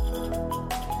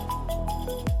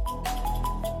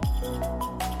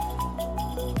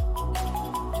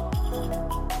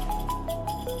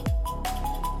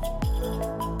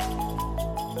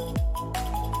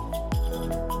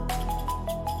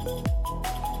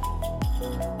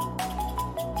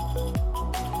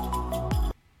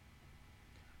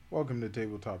Welcome to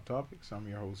Tabletop Topics. I'm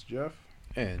your host, Jeff.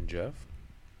 And Jeff?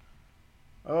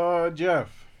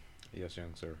 Jeff, Yes,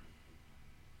 young sir.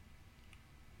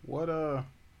 what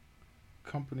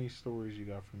company stories you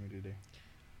got for me today?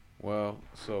 Well,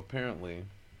 so apparently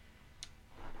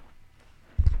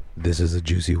this is a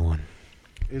juicy one.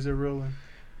 Is it real?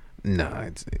 Nah,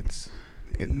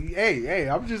 Hey,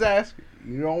 I'm just asking.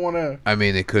 You don't want to. I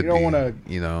mean, it could You don't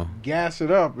be, wanna gas it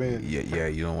up and yeah,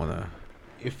 you don't want to,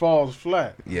 it falls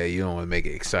flat. you don't want to make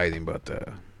it exciting, but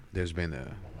there's been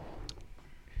a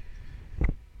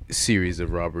series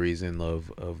of robberies in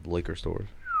love of liquor stores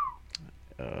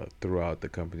throughout the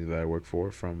company that I work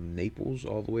for, from Naples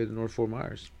all the way to North Fort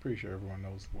Myers. Pretty sure everyone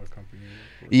knows what company you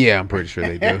work for. Yeah, I'm pretty sure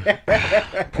they do.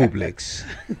 Publix.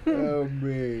 Oh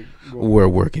man, Where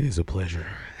working is a pleasure.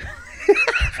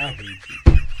 I hate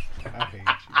you. I hate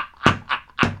you.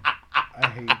 I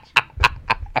hate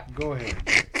you. Go ahead.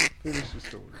 Finish the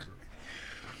story, bro.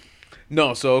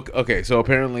 No, so okay, so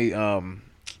apparently,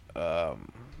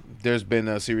 there's been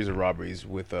a series of robberies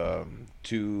with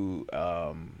two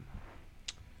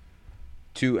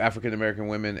African American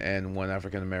women and one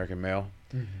African American male.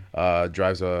 Mm-hmm.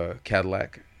 Drives a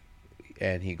Cadillac,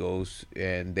 and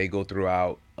they go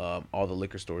throughout all the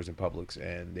liquor stores in Publix,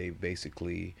 and they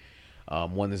basically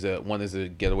one is a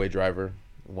getaway driver,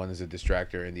 one is a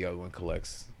distractor, and the other one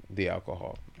collects the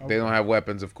alcohol. Okay. They don't have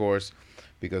weapons, of course,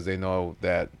 because they know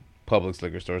that Publix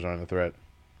liquor stores aren't a threat.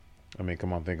 I mean,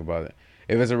 come on, think about it.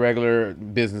 If it's a regular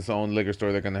business-owned liquor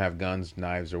store, they're going to have guns,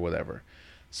 knives, or whatever.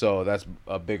 So that's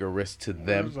a bigger risk to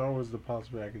them. There's always the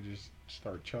possibility I could just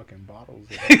start chucking bottles.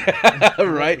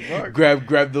 Right?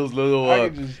 Grab those little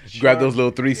those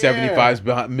little 375s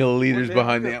milliliters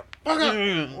behind them.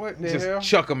 What the Just hell?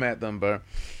 chuck them at them, bro.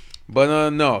 But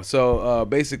no. So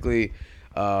basically,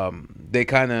 they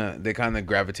kind of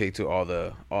gravitate to all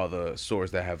the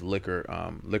stores that have liquor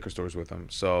stores with them.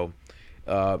 So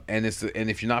and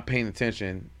if you're not paying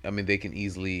attention, I mean, they can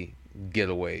easily get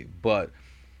away. But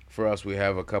for us, we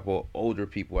have a couple older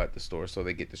people at the store, so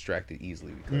they get distracted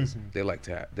easily because they like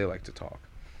to talk,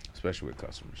 especially with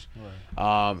customers.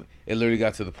 Right. It literally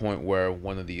got to the point where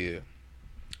one of the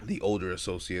older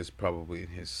associates, probably in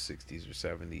his 60s or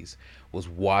 70s, was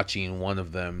watching one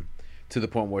of them, to the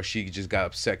point where she just got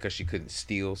upset because she couldn't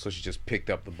steal, so she just picked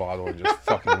up the bottle and just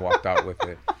fucking walked out with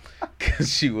it because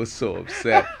she was so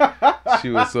upset.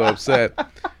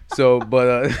 So,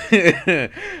 but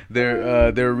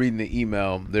they're reading the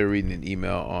email. They're reading an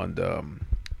email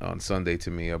on Sunday to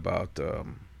me about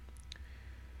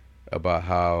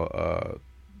how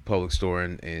public store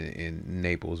in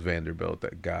Naples, Vanderbilt,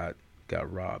 that got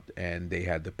robbed, and they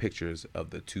had the pictures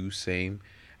of the two same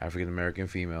African American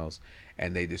females,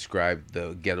 and they described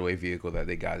the getaway vehicle that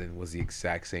they got in was the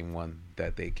exact same one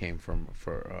that they came from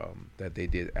that they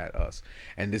did at us.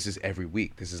 And this is every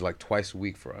week. This is like twice a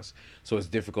week for us. So it's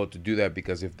difficult to do that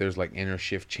because if there's like inter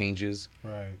shift changes,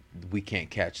 Right. we can't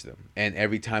catch them. And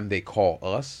every time they call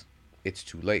us, it's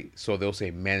too late. So they'll say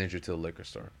manager to the liquor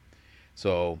store.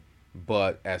 So,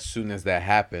 but as soon as that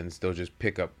happens, they'll just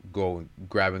pick up, go,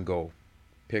 grab and go.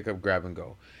 Pick up, grab and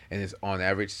go. And it's on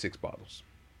average 6 bottles.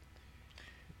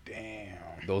 Damn.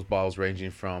 Those bottles ranging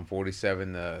from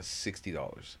 $47 to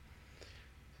 $60.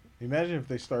 Imagine if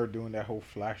they started doing that whole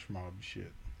flash mob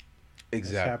shit.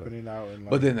 Exactly. That's happening out in, like,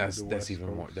 But then the that's West even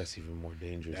Coast. more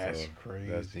dangerous. That's though. crazy.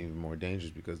 That's even more dangerous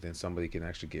because then somebody can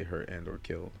actually get hurt and or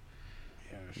killed.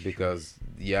 Yeah, that's Because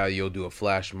you'll do a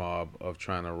flash mob of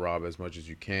trying to rob as much as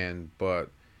you can, but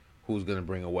who's gonna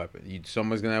bring a weapon?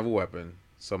 Somebody's gonna have a weapon.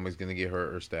 Somebody's gonna get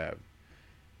hurt or stabbed,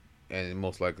 and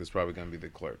most likely it's probably gonna be the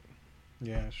clerk.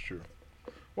 Yeah, it's true.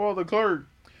 Well, the clerk,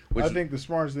 Which, I think the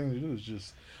smartest thing to do is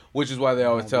just which is why they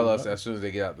always Don't tell do us that. as soon as they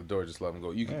get out the door, just let them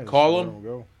go. You can just call let them.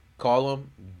 go. Call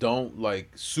them. Don't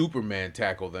like Superman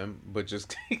tackle them, but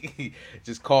just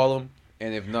just call them.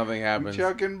 And if nothing You happens,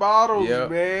 chucking bottles, Yep.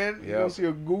 man. You Yep. don't see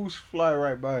a goose fly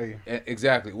right by you.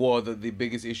 exactly. Well, the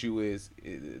biggest issue is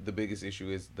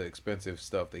the expensive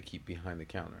stuff they keep behind the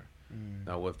counter.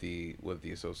 Now, what the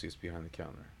associates behind the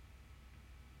counter?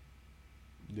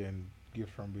 Then get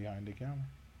from behind the counter.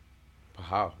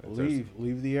 How?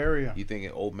 Leave the area. You think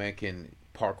an old man can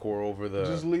parkour over the?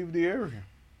 Just leave the area.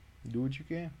 Do what you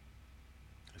can.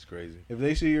 It's crazy. If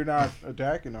they see you're not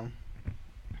attacking them,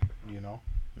 Yeah.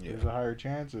 there's a higher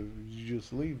chance of you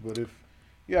just leave. But if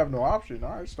you have no option,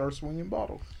 all right, start swinging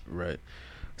bottles. Right.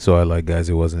 So I like, guys.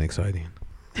 It wasn't exciting.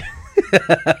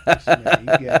 This man,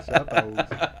 he gassed. I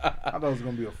thought it was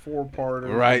gonna be a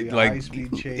 4-parter. Right, A like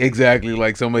high-speed chase. exactly,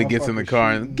 like somebody gets in the Motherfucker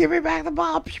car shooting. and give me back the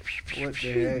ball. What the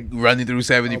heck? Running through A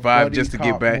 75 buddy just to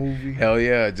get cop back. movie. Hell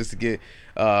yeah, just to get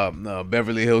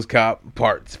Beverly Hills Cop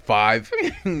Part 5,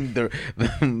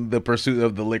 the pursuit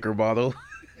of the liquor bottle.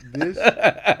 This.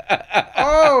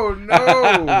 Oh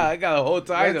no! I got a whole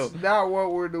title. That's not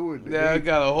what we're doing. Yeah, I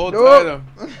got a whole Nope.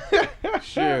 title.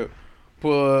 Shit,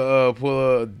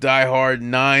 pull a Die Hard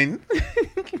 9.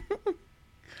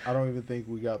 I don't even think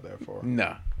we got that far.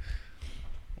 Nah.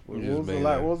 What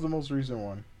was the most recent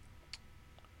one?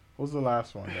 What was the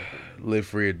last one? Live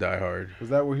Free or Die Hard. Was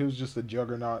that where he was just a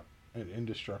juggernaut and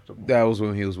indestructible? That was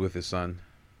when he was with his son.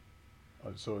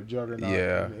 So a juggernaut.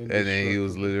 Yeah, and then he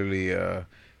was literally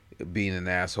being an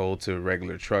asshole to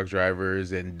regular truck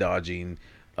drivers and dodging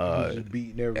just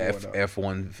beating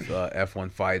everyone up.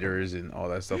 F1 fighters and all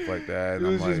that stuff like that. He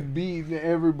And was just beating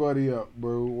everybody up,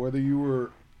 bro. Whether you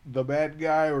were the bad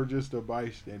guy or just a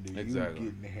bystander, exactly.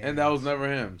 You getting And that was never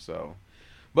him. So,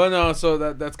 but no, so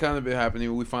that's kind of been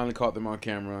happening. We finally caught them on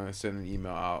camera and sent an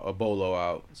email out, a bolo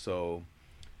out. So.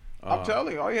 I'm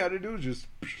telling you, all you had to do was just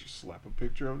slap a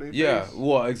picture of their face. Yeah,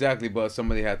 well, exactly, but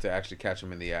somebody had to actually catch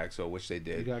them in the act, so which they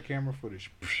did. You got camera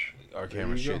footage. Our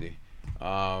camera's shitty.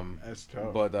 That's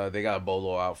tough. But they got a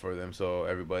bolo out for them, so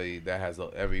everybody that has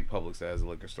every Publix that has a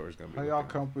liquor store is gonna be. How y'all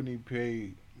company pay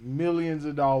millions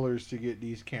of dollars to get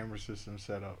these camera systems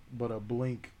set up, but a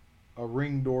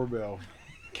Ring doorbell,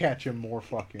 catching more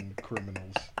fucking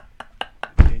criminals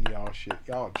than y'all shit.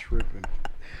 Y'all tripping.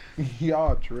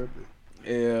 Y'all tripping.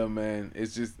 Yeah, man.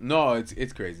 It's just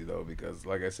it's crazy though, because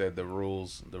like I said, the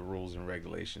rules and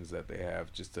regulations that they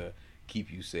have just to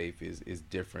keep you safe is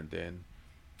different than.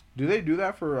 Do they do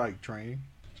that for like training?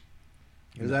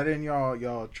 Is that in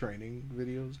y'all training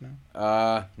videos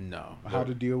now? No. How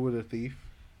to deal with a thief?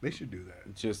 They should do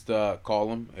that. Just call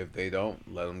them. If they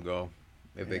don't, let them go.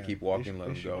 If they keep walking, let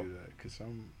them go. They should do that because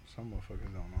some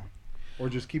motherfuckers don't know. Or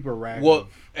just keep a rag. Well,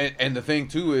 and the thing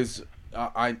too is.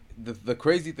 The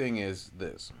crazy thing is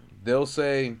this. They'll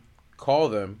say, call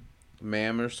them,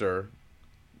 ma'am or sir,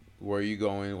 where are you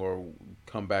going, or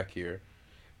come back here.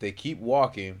 They keep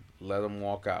walking, let them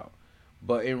walk out.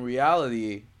 But in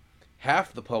reality,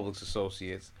 half the Publix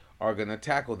associates are going to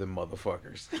tackle them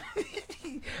motherfuckers.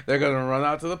 They're going to run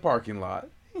out to the parking lot.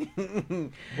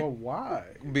 But why?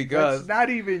 Because that's not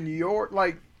even your,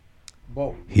 like,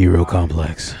 but hero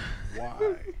complex.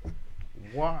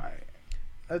 Why?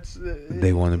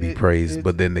 They want to be praised,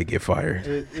 but then they get fired.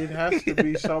 It has to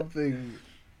be something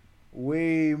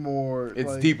way more.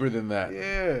 It's deeper than that.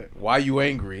 Yeah. Why you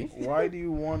angry? Why do you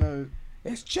want to?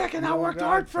 It's checking. I worked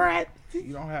hard for it.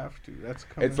 You don't have to. That's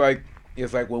coming.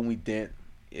 It's like when we dent.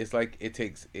 It's like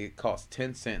it costs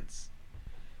 10 cents.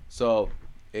 So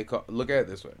look at it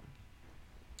this way.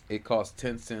 It costs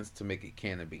 10 cents to make a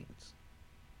can of beans.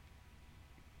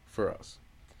 For us,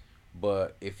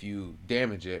 but if you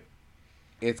damage it.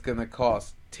 It's going to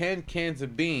cost 10 cans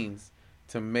of beans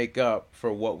to make up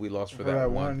for what we lost for that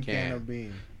one can of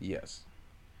beans. Yes.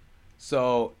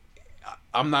 So,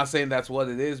 I'm not saying that's what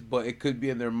it is, but it could be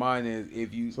in their mind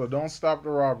if you... So, don't stop the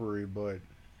robbery, but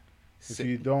if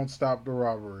you don't stop the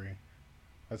robbery,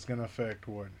 that's going to affect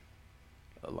what?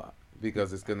 A lot.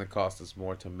 Because it's going to cost us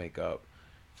more to make up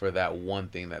for that one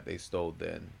thing that they stole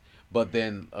then. But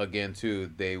then, again,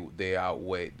 too, they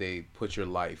put your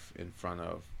life in front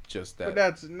of just that. But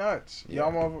that's nuts.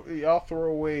 Yeah. Y'all throw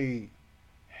away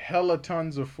hella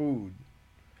tons of food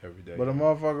every day. But a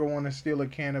motherfucker want to steal a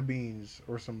can of beans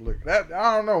or some liquor. That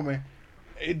I don't know, man.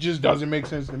 It just doesn't make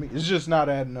sense to me. It's just not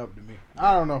adding up to me.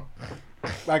 I don't know.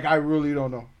 Like, I really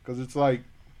don't know. Because it's like,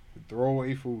 throw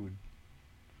away food.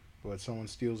 But someone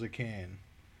steals a can.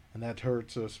 And that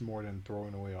hurts us more than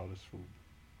throwing away all this food.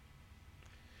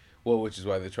 Well, which is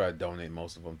why they try to donate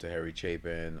most of them to Harry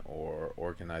Chapin or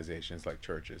organizations like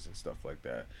churches and stuff like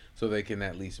that, so they can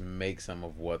at least make some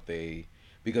of what they.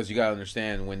 Because you gotta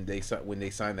understand when they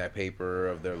sign that paper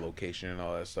of their location and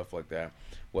all that stuff like that,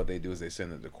 what they do is they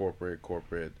send it to corporate,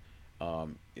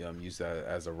 use that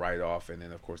as a write-off, and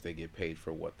then of course they get paid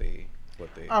for what they.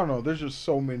 I don't know. There's just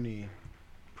so many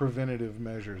preventative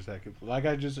measures that could, like,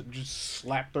 I just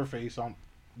slap their face on.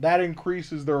 That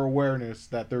increases their awareness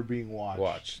that they're being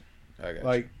watched. I got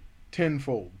like you.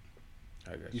 Tenfold.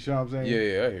 I got you. You see what I'm saying?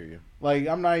 Yeah, I hear you. Like,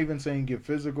 I'm not even saying get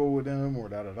physical with them or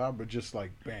da-da-da, but just like,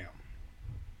 bam.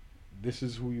 This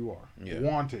is who you are. Yeah.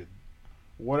 Wanted.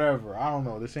 Whatever. I don't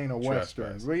know. This ain't a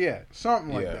Western. But yeah,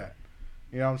 something like that.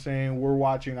 You know what I'm saying? We're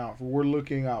watching out for, we're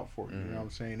looking out for you. Mm-hmm. You know what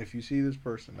I'm saying? If you see this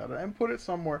person, and put it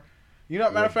somewhere. You know,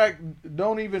 matter of fact,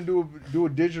 don't even do a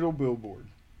digital billboard.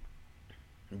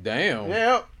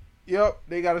 Damn. Yep.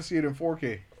 They got to see it in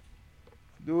 4K.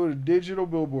 Do it a digital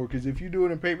billboard, because if you do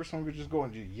it in paper, someone could just go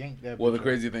and just yank that. Well, the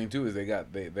crazy thing too is they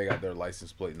got their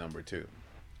license plate number too.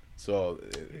 So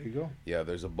there you go. Yeah,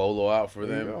 there's a bolo out for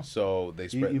there them. So they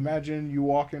spread. Imagine you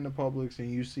walk into Publix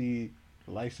and you see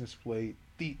license plate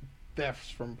thefts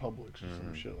from Publix or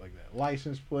some shit like that.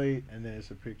 License plate, and then it's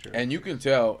a picture. And you can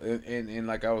tell, and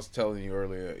like I was telling you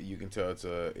earlier, you can tell it's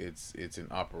an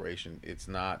operation. It's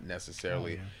not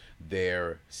necessarily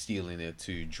they're stealing it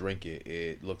to drink it.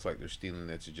 It looks like they're stealing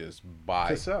it to just buy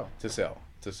to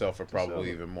sell for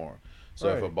probably even more.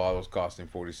 So if a bottle's costing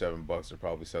 $47, they're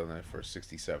probably selling it for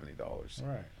 $60-$70.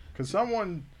 Right. Because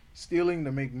someone stealing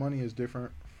to make money is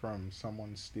different from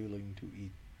someone stealing to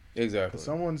eat. Exactly.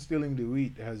 Someone stealing to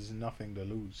eat has nothing to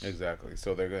lose. Exactly.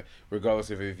 So they're gonna, regardless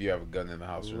if you have a gun in the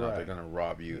house or not, they're gonna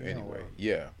rob you anyway.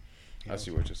 Yeah. I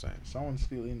see what you're saying. Someone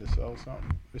stealing to sell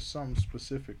something. There's something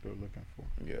specific they're looking for.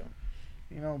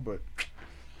 Yeah. But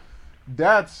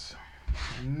that's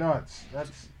nuts.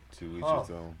 That's to each his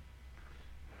own.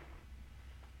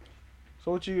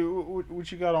 So what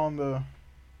you got on the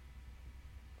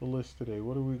list today?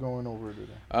 What are we going over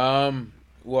today?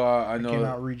 Well, I know. I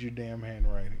cannot read your damn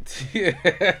handwriting.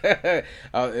 It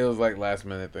was like last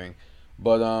minute thing,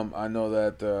 but I know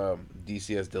that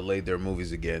DC has delayed their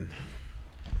movies again.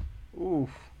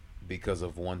 Oof. Because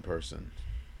of one person.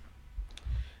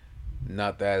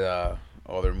 Not that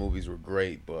all their movies were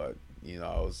great, but I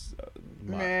was.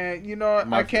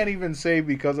 I can't even say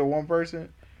because of one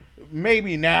person.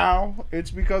 Maybe now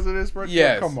it's because of this person.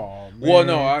 Yes. Come on, man. Well,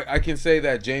 no, I can say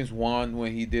that James Wan,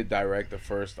 when he did direct the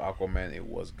first Aquaman, it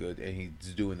was good, and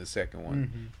he's doing the second one.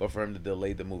 Mm-hmm. But for him to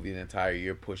delay the movie an entire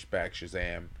year, push back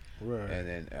Shazam, and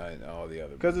then and all the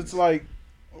other. Because it's like,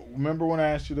 remember when I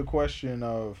asked you the question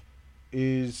of,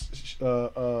 is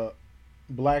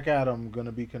Black Adam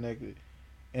gonna be connected?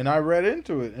 And I read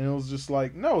into it, and it was just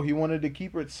like, no, he wanted to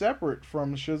keep it separate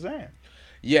from Shazam.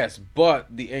 Yes, but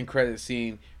the end credit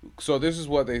scene. So this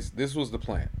was the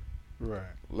plan. Right.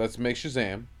 Let's make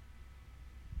Shazam,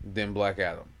 then Black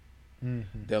Adam.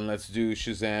 Mm-hmm. Then let's do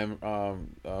Shazam,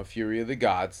 Fury of the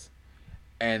Gods,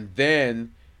 and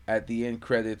then at the end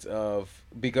credits of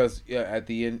at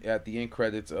the end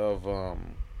credits of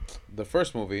the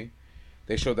first movie,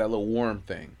 they showed that little worm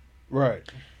thing. Right.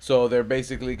 So they're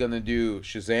basically gonna do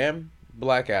Shazam,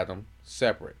 Black Adam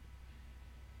separate.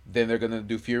 Then they're gonna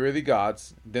do Fury of the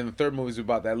Gods. Then the third movie is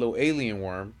about that little alien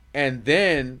worm, and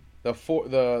then the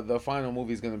final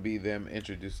movie is gonna be them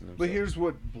introducing themselves. But here's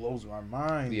what blows my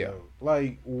mind, though.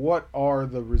 Like, what are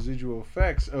the residual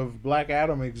effects of Black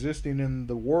Adam existing in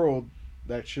the world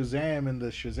that Shazam and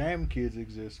the Shazam kids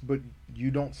exist, but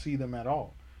you don't see them at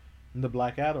all in the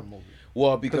Black Adam movie?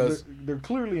 Well, because they're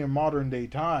clearly in modern day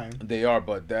time. They are,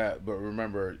 but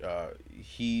remember,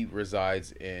 he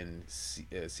resides in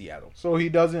Seattle, so he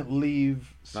doesn't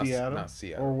leave Seattle, not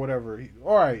Seattle or whatever.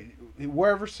 All right,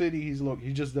 wherever city he's located,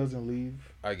 he just doesn't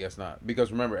leave. I guess not,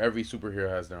 because remember, every superhero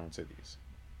has their own cities.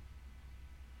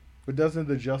 But doesn't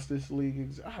the Justice League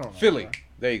exist? I don't know. Philly.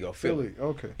 There you go. Philly.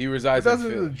 Okay. He resides in Philly.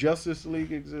 Doesn't the Justice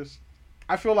League exist?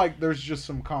 I feel like there's just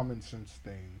some common sense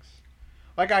things.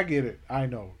 Like, I get it. I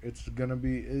know it's gonna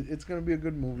be a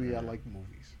good movie. I like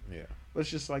movies. Yeah. But it's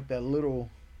just like that little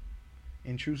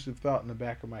intrusive thought in the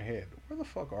back of my head. Where the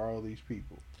fuck are all these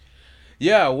people?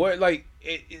 Yeah, what like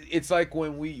it's like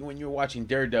when you're watching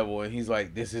Daredevil and he's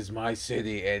like, "This is my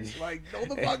city," and it's like, no,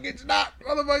 the fuck it's not.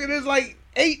 Motherfucker, there's like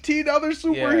 18 other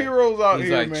superheroes out he's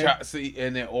here, like, man.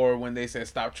 And then, or when they said,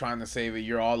 "Stop trying to save it,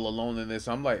 you're all alone in this,"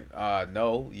 I'm like,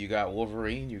 no, you got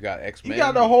Wolverine, you got X-Men, you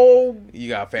got the whole, you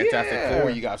got Fantastic Four,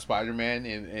 you got Spider-Man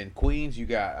and Queens, you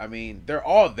got, I mean, they're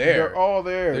all there. They're all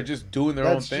there. They're just doing their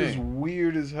own thing. That's just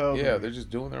weird as hell. Yeah, they're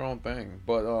just doing their own thing.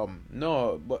 But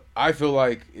no, but I feel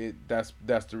like that's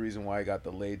the reason why I got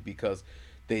delayed, because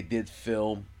they did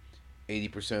film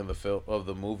 80% of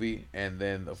the movie, and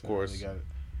then of course,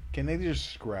 can they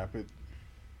just scrap it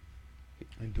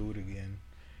and do it again?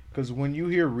 Because when you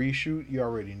hear reshoot, you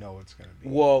already know it's gonna be.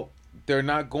 Well, they're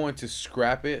not going to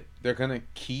scrap it. They're gonna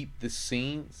keep the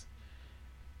scenes.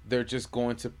 They're just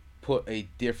going to put a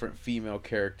different female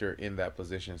character in that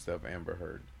position instead of Amber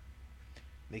Heard.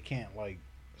 They can't like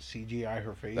CGI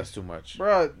her face. That's too much,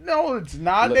 bruh. No, it's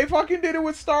not. Look, they fucking did it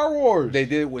with Star Wars. They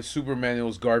did it with Superman. It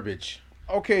was garbage.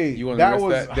 Okay, that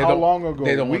was how long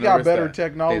ago? We got better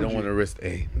technology. They don't want to risk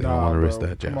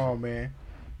that, Jack. Come on, man.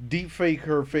 Deep fake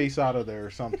her face out of there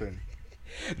or something.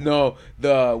 No,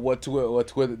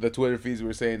 the Twitter feeds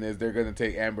were saying is they're gonna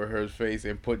take Amber Heard's face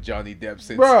and put Johnny Depp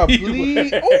since Bro,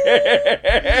 please.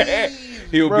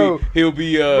 Ooh, he'll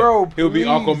be please.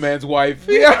 Aquaman's wife.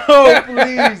 Yo,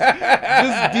 please.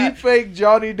 Just deep fake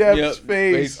Johnny Depp's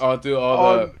face onto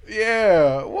all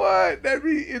yeah, what? That'd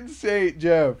be insane,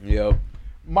 Jeff. Yep.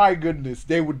 My goodness,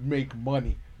 they would make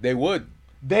money. They would.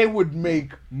 They would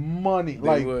make money.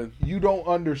 They would. You don't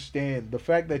understand. The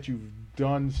fact that you've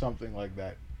done something like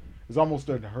that is almost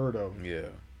unheard of. Yeah.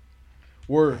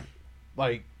 Where,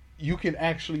 like, you can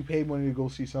actually pay money to go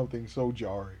see something so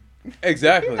jarring.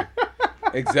 Exactly.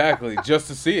 Exactly. Just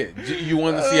to see it. You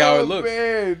want to see how it looks.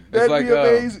 Man, that'd be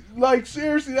amazing. Like,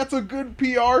 seriously, that's a good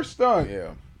PR stunt.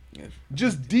 Yeah.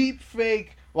 Just deep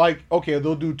fake. Like, okay,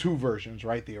 they'll do two versions,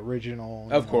 right? The original.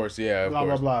 Of course, yeah. Blah,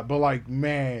 blah, blah. But, like,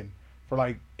 man, for,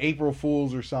 like, April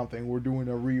Fools or something, we're doing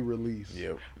a re-release.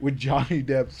 Yep. With Johnny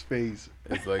Depp's face.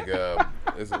 It's like,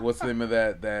 what's the name of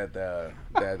that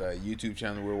YouTube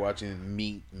channel we're watching?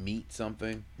 Meat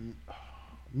something?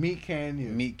 Meat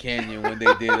Canyon. Meat Canyon, when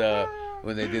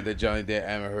they did the Johnny Depp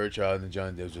Amber Heard trial, and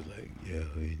Johnny Depp was just like, yeah,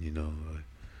 you know,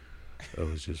 I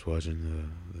was just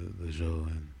watching the show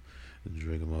and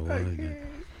drinking my wine.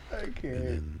 I can't.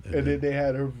 And then they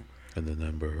had her. And then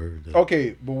Amber Heard.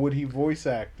 Okay, but would he voice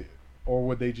act it, or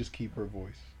would they just keep her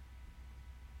voice?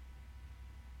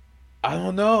 I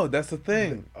don't know. That's the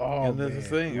thing. Oh, that's the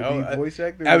thing. Would he voice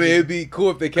act? I mean, it'd be cool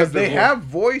if they kept. Because they have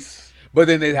voice. But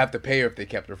then they'd have to pay her if they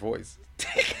kept her voice.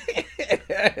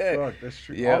 Fuck, that's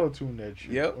true. Yep. Auto-tune that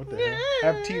shit. Yep. What the hell?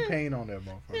 Have T-Pain on that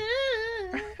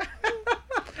motherfucker.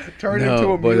 Turn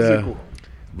into a musical.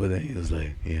 But then he was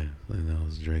like, yeah, and I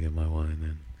was drinking my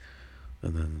wine,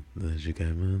 and then she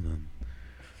came in, and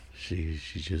she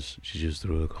just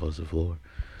threw it across the floor.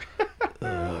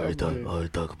 Are you talking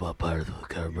about Pirates of the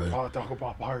Caribbean? Oh, talk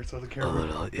about Pirates of the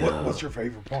Caribbean. Yeah. What's your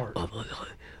favorite part?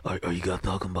 Are you guys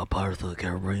talking about Pirates of the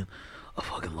Caribbean? I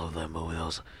fucking love that movie.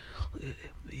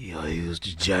 He was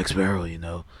just Jack Sparrow, you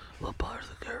know. Love Pirates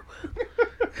of the Caribbean.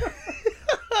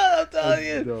 I'm telling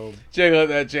you. Dope. Check out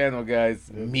that channel, guys.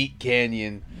 Yeah. Meat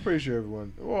Canyon. Pretty sure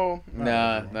everyone. Well,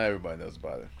 Not everybody knows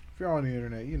about it. If you're on the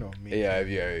internet, you know me. Yeah, if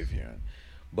you're on.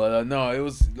 But no, it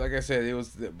was like I said, it was.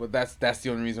 But that's the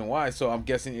only reason why. So I'm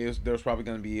guessing there was probably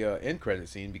going to be an end credit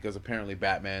scene because apparently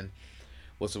Batman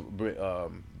was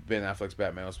Ben Affleck's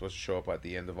Batman was supposed to show up at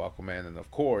the end of Aquaman, and of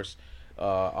course,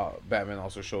 Batman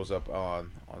also shows up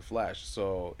on Flash.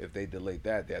 So if they delayed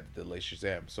that, they had to delay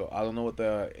Shazam. So I don't know what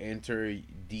the inter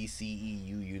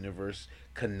DCEU universe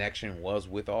connection was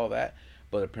with all that,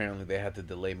 but apparently they had to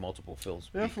delay multiple films.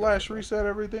 Didn't Flash reset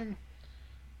everything?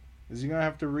 Is he gonna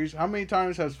have to reset? How many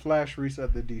times has Flash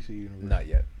reset the DC universe? Not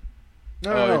yet.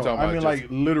 No. I mean, like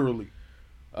literally.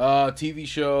 TV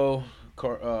show.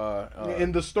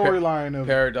 In the storyline of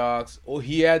Paradox. Oh,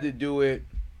 he had to do it.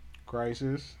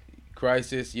 Crisis,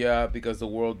 yeah, because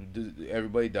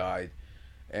everybody died,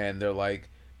 and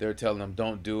they're telling him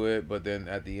don't do it, but then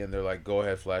at the end they're like, go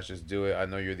ahead, Flash, just do it. I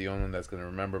know you're the only one that's gonna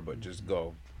remember, but just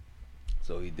go.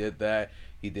 So he did that.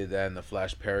 He did that in the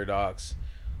Flash Paradox,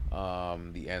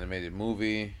 the animated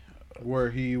movie. Where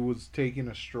he was taking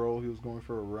a stroll, he was going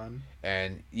for a run,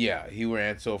 and yeah, he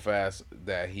ran so fast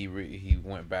that he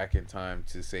went back in time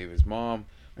to save his mom,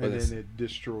 and then it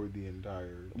destroyed the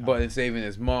entire time. But in saving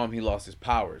his mom, he lost his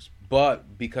powers.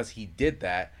 But because he did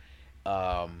that,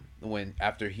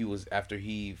 after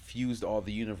he fused all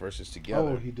the universes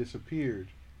together, he disappeared.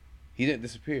 He didn't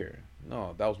disappear.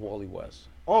 No, that was Wally West.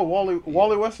 Oh,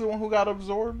 Wally West is the one who got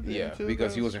absorbed. Yeah,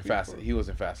 because he wasn't fast. He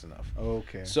wasn't fast enough.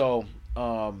 Okay. So,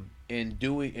 in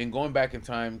going back in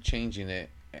time, changing it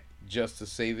just to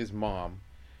save his mom,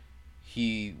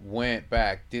 he went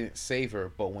back, didn't save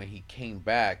her, but when he came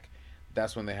back,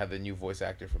 that's when they had the new voice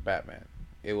actor for Batman.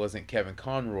 It wasn't Kevin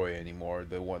Conroy anymore,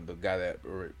 the guy that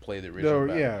played the original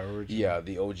Batman. Yeah,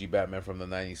 the OG Batman from the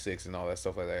 '96 and all that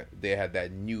stuff like that. They had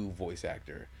that new voice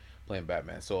actor playing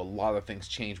Batman. So a lot of things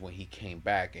changed when he came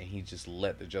back, and he just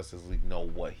let the Justice League know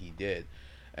what he did,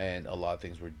 and a lot of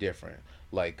things were different.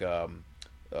 Like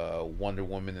Wonder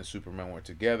Woman and Superman were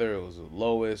together. It was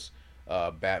Lois.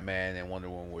 Batman and Wonder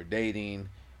Woman were dating.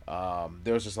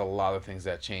 There was just a lot of things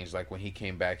that changed. Like when he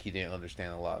came back, he didn't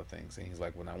understand a lot of things, and he's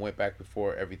like, when I went back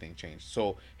before, everything changed.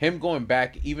 So him going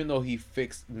back, even though he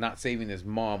fixed not saving his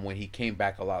mom, when he came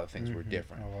back, a lot of things were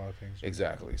different. A lot of things.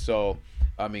 Exactly. So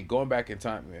I mean, going back in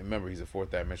time, remember he's a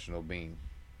fourth dimensional being,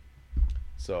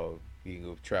 so he can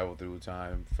go travel through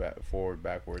time, forward,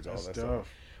 backwards, all that stuff.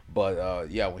 But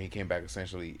yeah, when he came back,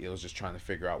 essentially, it was just trying to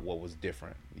figure out what was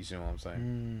different. You see what I'm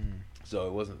saying? So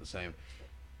it wasn't the same.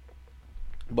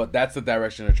 But that's the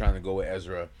direction they're trying to go with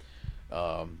Ezra.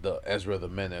 the Ezra the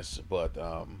Menace, but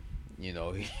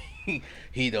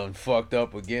he done fucked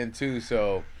up again too.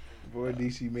 So Boy,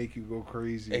 DC make you go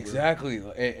crazy. exactly,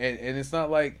 and it's not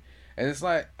like, and it's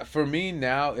like for me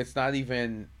now, it's not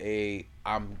even a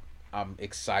I'm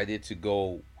excited to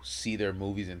go see their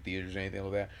movies in theaters or anything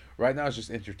like that. Right now, it's just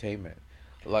entertainment.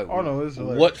 Like, Oh no, it's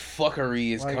what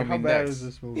fuckery is like, coming how bad next? is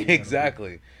this movie?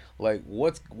 Exactly. Like,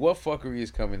 what fuckery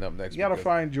is coming up next? You gotta Because-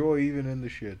 find joy even in the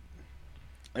shit.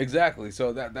 Exactly.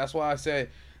 So that's why I say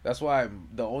that's why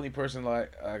the only person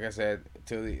like I said,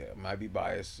 Tilly might be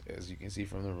biased, as you can see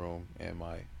from the room and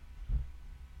my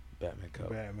Batman cup.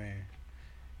 Batman.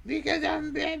 Because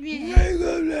I'm Batman.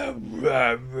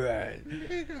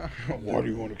 Why do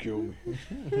you want to kill me?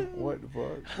 What the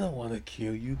fuck? I don't want to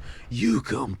kill you. You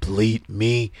complete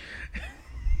me.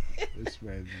 This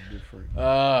man's different.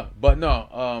 But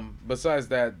no. Besides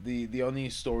that, the only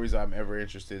stories I'm ever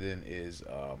interested in is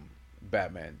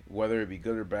Batman. Whether it be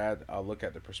good or bad, I'll look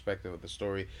at the perspective of the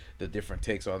story, the different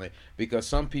takes on it. Because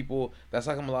some people, that's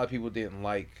how come a lot of people didn't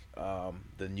like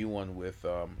the new one with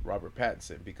Robert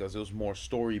Pattinson, because it was more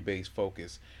story based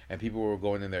focus, and people were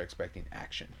going in there expecting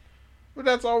action. But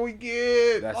that's all we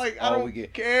get. That's like all I don't we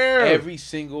get. care. Every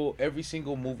single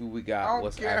movie we I got don't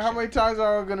was care action. how many times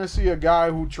are we gonna see a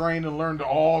guy who trained and learned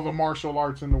all the martial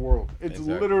arts in the world. It's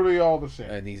Exactly. literally all the same.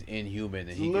 And he's inhuman. And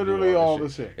It's he can do literally all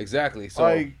this the shit. same. Exactly. So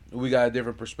Like, we got a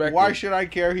different perspective. Why should I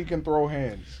care? He can throw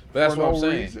hands. But that's for what no I'm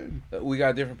saying. reason. We got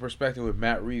a different perspective with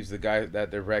Matt Reeves, the guy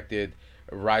that directed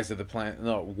War of the Planet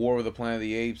of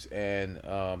the Apes, and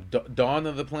Dawn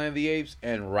of the Planet of the Apes,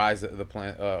 and War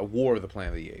of the Planet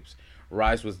of the Apes.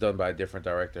 Rise was done by a different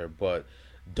director, but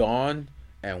Dawn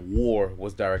and War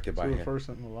was directed by So the him. first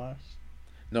and the last.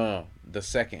 No, the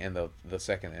second and the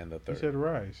second and the You third. said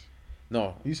Rise.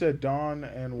 No, You said Dawn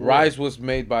and War. Rise was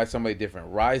made by somebody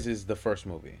different. Rise is the first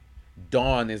movie.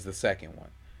 Dawn is the second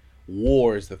one.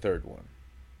 War is the third one.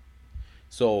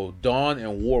 So Dawn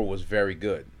and War was very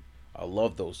good. I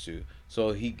love those two.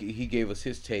 So he gave us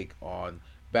his take on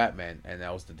Batman, and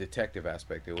that was the detective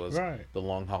aspect. It was Right. the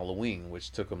Long Halloween,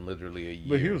 which took him literally a year.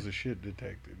 But he was a shit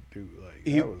detective, dude. Like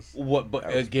He that was. what? But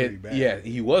that was pretty again, bad. yeah,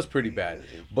 he was pretty bad.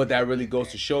 But that really goes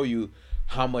to show you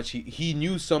how much he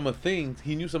knew some of things.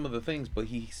 He knew some of the things, but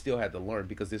he still had to learn,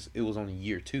 because it was only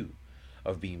year 2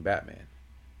 of being Batman.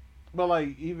 But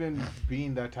like, even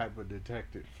being that type of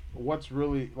detective, what's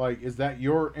really like? Is that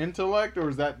your intellect, or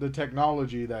is that the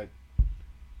technology that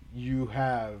you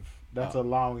have that's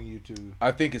allowing you to?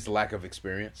 I think it's lack of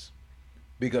experience,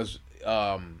 because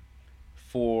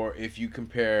if you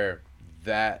compare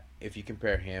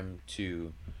him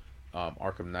to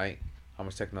Arkham Knight, how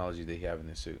much technology did he have in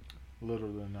his suit?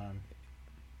 Little than none.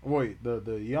 Wait,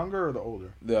 the younger or the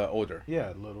older? The older.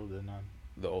 Yeah, little than none.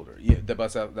 The older, yeah,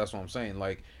 that's what I'm saying.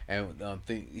 Like, and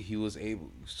he was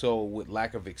able. So with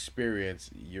lack of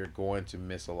experience, you're going to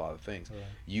miss a lot of things. Right.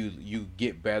 You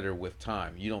get better with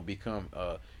time. You don't become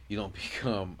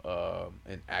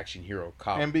an action hero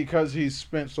cop. And because he's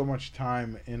spent so much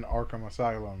time in Arkham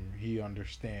Asylum, he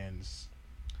understands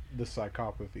the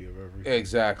psychopathy of everything.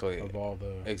 Exactly. Of all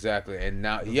the exactly, and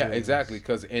now the yeah, villains. exactly,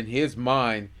 because in his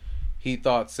mind, he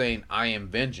thought saying "I am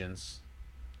vengeance."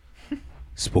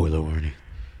 Spoiler warning.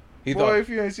 He Boy, thought if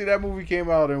you ain't see that movie, came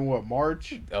out in what,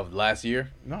 March? of last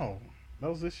year. No, that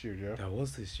was this year, Jeff. That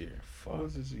was this year. Fuck. What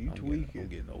was this? You I'm tweaking.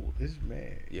 getting old. This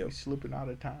man, Yep. he's slipping out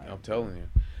of time. I'm telling you.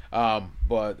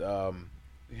 But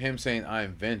him saying "I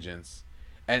am vengeance,"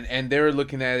 and they were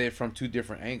looking at it from two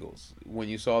different angles. When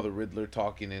you saw the Riddler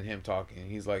talking and him talking,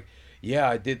 he's like, "Yeah,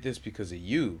 I did this because of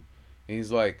you." And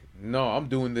he's like, "No, I'm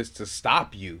doing this to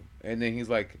stop you." And then he's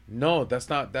like, "No, that's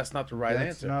not the right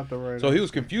That's answer." not the right So he was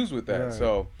confused with that. Right.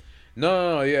 So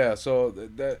no, yeah. So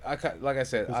like I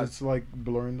said, Because it's like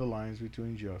blurring the lines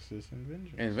between justice and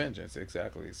vengeance. and vengeance,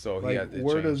 exactly. So he Like, had to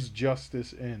where change. does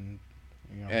justice end?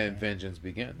 You know what I'm And saying? vengeance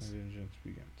begins. And vengeance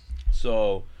begins.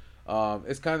 So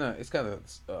it's kind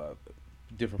of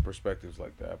different perspectives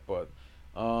like that, but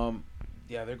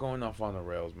yeah, they're going off on the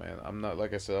rails, man. I'm not,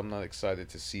 like I said, I'm not excited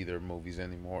to see their movies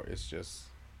anymore. It's just,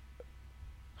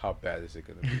 how bad is it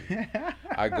gonna be?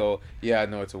 I go, yeah, I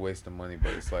know it's a waste of money,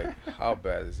 but it's like, how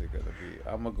bad is it gonna be?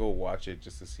 I'm gonna go watch it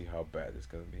just to see how bad it's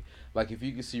gonna be. Like, if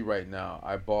you can see right now,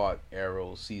 I bought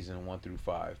Arrow season 1 through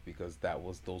 5 because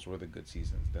those were the good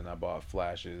seasons. Then I bought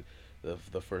Flash's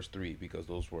the first 3 because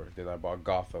those were. Then I bought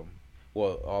Gotham.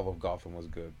 Well, all of Gotham was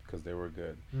good because they were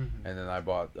good. Mm-hmm. And then I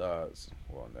bought well,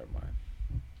 never mind.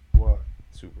 What?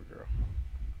 Supergirl.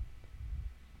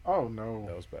 Oh no.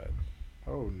 That was bad.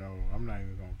 Oh no. I'm not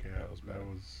even gonna care. That was bad.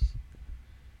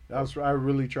 I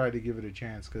really tried to give it a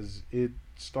chance because it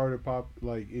started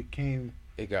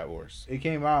It got worse. It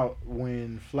came out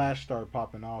when Flash started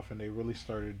popping off, and they really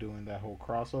started doing that whole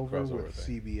crossover with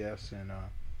thing. CBS and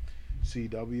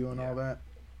CW and all that.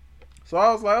 So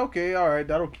I was like, okay, all right,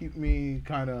 that'll keep me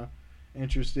kind of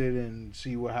interested and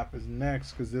see what happens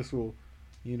next because this will,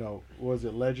 was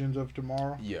it Legends of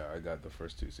Tomorrow? Yeah, I got the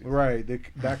first 2 seasons. Right,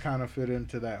 that kind of fit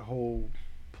into that whole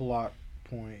plot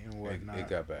point and whatnot. It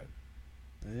got bad.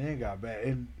 And it got bad,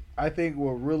 and I think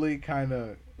what really kind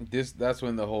of that's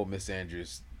when the whole Miss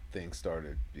Andrews thing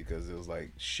started because it was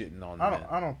like shitting on men.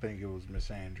 I don't think it was Miss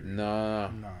Andrews.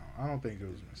 No, I don't think it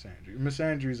was Miss Andrews. Miss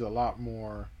Andrews a lot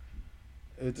more.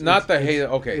 It's hate.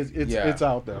 Okay, it's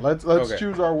out there. Let's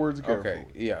choose our words carefully. Okay,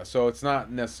 yeah. So it's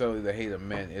not necessarily the hate of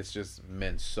men. It's just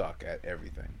men suck at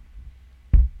everything.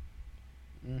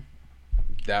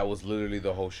 That was literally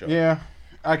the whole show. Yeah,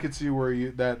 I could see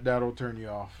where that'll turn you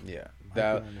off. Yeah,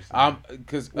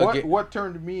 because what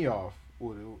turned me off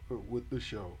with the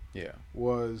show. Yeah,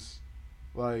 was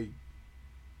like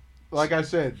I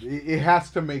said, it has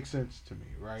to make sense to me,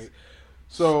 right?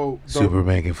 So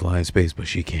Superman can fly in space, but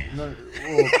she can't.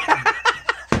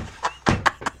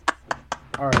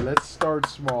 All right, let's start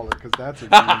smaller because that's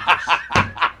egregious.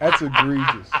 That's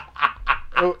egregious.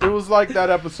 It was like that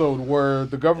episode where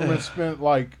the government spent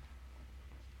like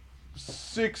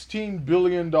 $16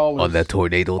 billion on that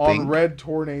tornado thing. On Red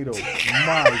Tornado.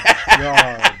 My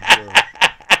God,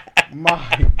 bro.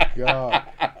 My God.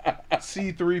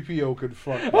 C-3PO could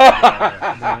fuck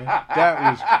that, man.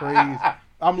 That was crazy.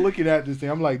 I'm looking at this thing.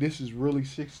 I'm like, this is really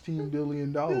 $16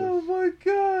 billion. Oh my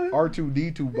God.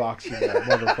 R2-D2 boxing that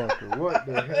motherfucker. What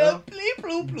the hell?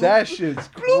 That shit's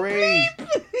crazy.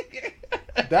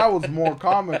 That was more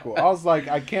comical. I was like,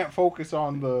 I can't focus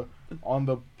on the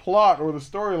plot or the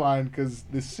storyline because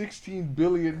the $16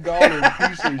 billion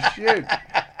piece of shit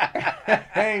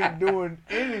ain't doing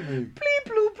anything. Bleep,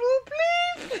 bloop, bloop,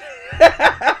 bleep.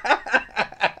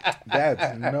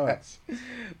 That's nuts.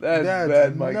 That's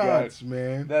bad, my nuts, God.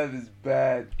 Man. That is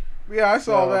bad. Yeah, I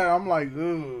saw that. I'm like,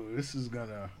 ooh, this is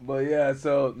gonna. But yeah,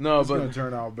 so no, it's gonna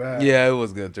turn out bad. Yeah, it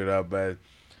was gonna turn out bad.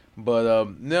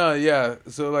 But no, yeah.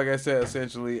 So like I said,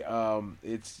 essentially,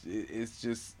 it's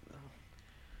just,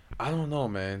 I don't know,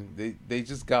 man. They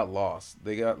just got lost.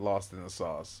 They got lost in the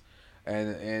sauce,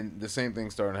 and the same thing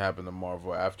starting to happen to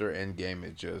Marvel after Endgame.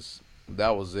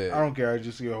 That was it. I don't care. I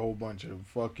just see a whole bunch of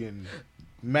fucking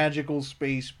magical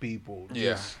space people.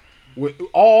 Just with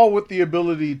the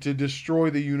ability to destroy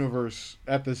the universe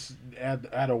at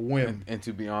a whim. And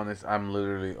to be honest, I'm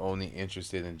literally only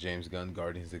interested in James Gunn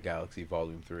Guardians of the Galaxy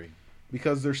Volume 3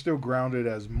 because they're still grounded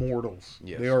as mortals.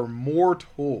 Yes. They are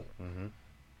mortal. Mm-hmm.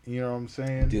 You know what I'm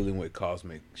saying? Dealing with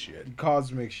cosmic shit.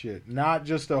 Cosmic shit, not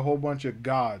just a whole bunch of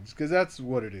gods, because that's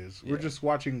what it is. Yeah. We're just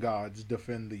watching gods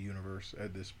defend the universe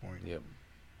at this point. Yep.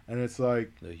 And it's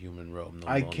like the human realm no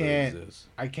longer exists.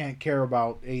 I can't care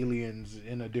about aliens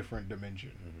in a different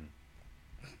dimension.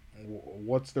 Mm-hmm.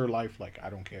 What's their life like?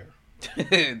 I don't care.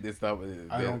 I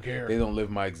don't care. They don't live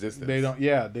my existence. They don't.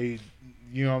 Yeah, they.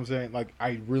 You know what I'm saying? Like,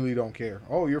 I really don't care.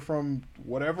 Oh, you're from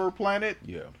whatever planet?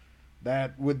 Yeah.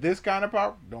 That with this kind of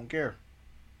power, don't care.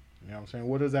 You know what I'm saying?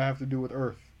 What does that have to do with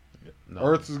Earth? No.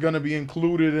 Earth is going to be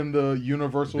included in the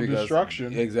universal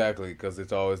destruction. Exactly, because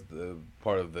it's always the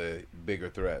part of the bigger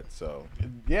threat. So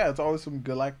yeah, it's always some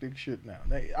galactic shit now.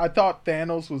 I thought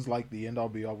Thanos was like the end all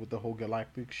be all with the whole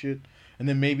galactic shit, and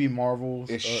then maybe Marvel's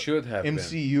should have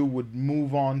MCU would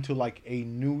move on to like a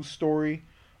new story,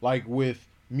 like with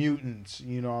mutants.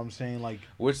 You know what I'm saying? Like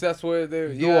that's where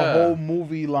they're do a whole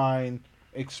movie line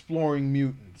exploring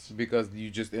mutants because you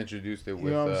just introduced it with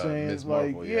you know what I'm saying? Ms.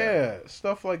 Marvel, yeah,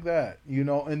 stuff like that,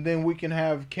 and then we can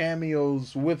have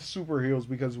cameos with superheroes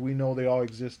because we know they all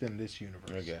exist in this universe.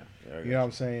 Okay. You know what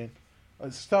I'm saying?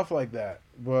 Stuff like that.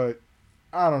 But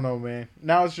I don't know, man.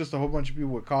 Now it's just a whole bunch of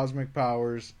people with cosmic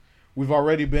powers. We've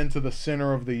already been to the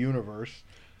center of the universe.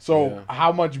 So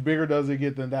how much bigger does it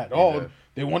get than that? Oh,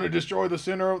 they want to destroy the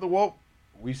center of the world.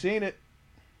 We seen it.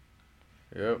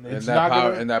 Yep, and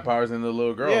that power's in the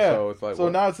little girl. Yeah. So it's like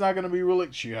now it's not going to be really.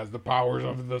 She has the powers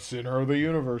of the center of the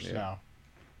universe now.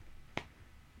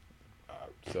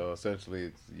 So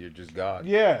essentially, you're just God.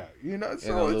 Yeah, so and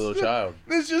a little child.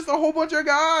 It's just a whole bunch of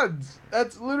gods.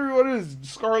 That's literally what it is.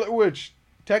 Scarlet Witch,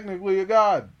 technically a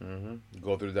god. Mm-hmm.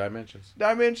 Go through the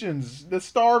dimensions. The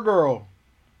Star Girl.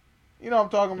 You know what I'm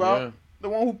talking about? Yeah. The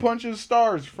one who punches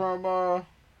stars from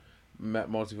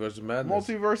Multiverse of Madness.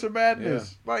 Multiverse of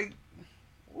Madness. Yeah. Like.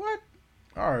 What?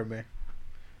 All right, man.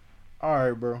 All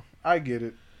right, bro. I get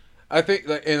it. I think,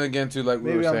 and again, too, like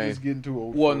we were saying. Maybe I'm just getting too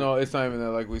old. Well, no, it's not even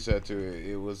that. Like we said, too,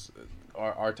 it was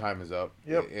our time is up.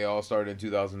 Yep. It all started in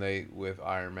 2008 with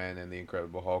Iron Man and the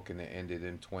Incredible Hulk, and it ended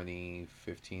in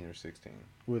 2015 or 16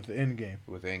 with Endgame.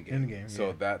 with Endgame. Endgame.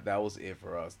 So Yeah. that was it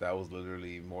for us. That was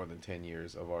literally more than 10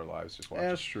 years of our lives just watching.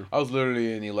 That's true. I was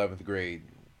literally in 11th grade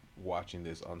watching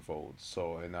this unfold.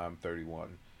 So, and now I'm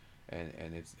 31, and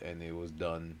it was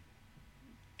done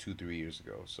 2-3 years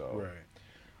ago. So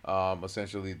Right.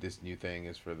 essentially this new thing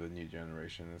is for the new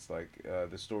generation. It's like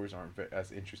the stories aren't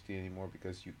as interesting anymore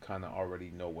because you kind of already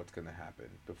know what's going to happen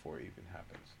before it even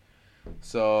happens.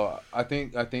 So I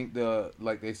think the,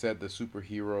 like they said, the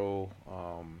superhero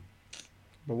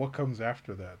But what comes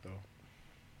after that though?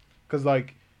 Because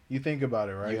like you think about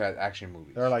it, right? you had action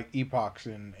movies. There are like epochs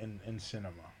in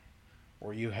cinema,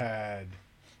 where you had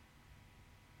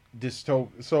So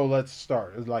let's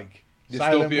start. It's like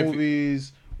silent Dystopian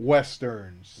movies,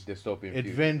 westerns, dystopian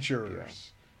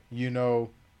adventures. You know,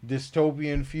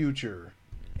 dystopian future,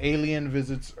 alien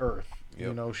visits Earth. Yep.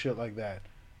 You know, shit like that.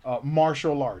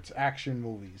 Martial arts, action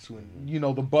movies. When you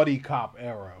know the buddy cop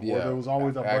era, where there was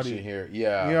always a action buddy. here.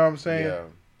 Yeah, You know what I'm saying?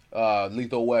 Yeah.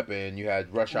 Lethal Weapon. You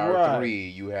had Rush Hour Right. 3.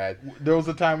 You had There was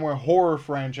a time where horror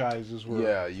franchises were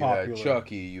you popular. had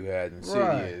Chucky. You had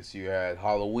Insidious. You had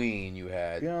Halloween. You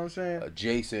had You know what I'm saying?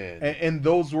 Jason. And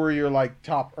those were your like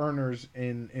top earners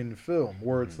in film,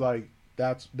 where it's like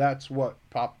that's what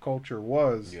pop culture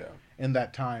was Yeah. in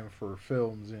that time for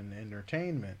films and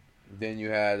entertainment. Then you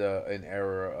had an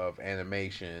era of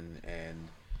animation and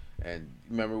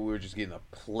remember we were just getting a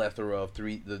plethora of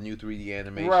the new 3D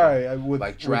animation. Right,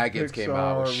 like Dragons came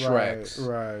out, or Shreks.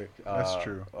 Right, that's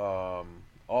true. All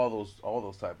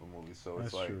those type of movies. So it's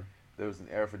That's like true. there was an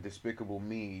era for Despicable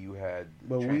Me. You had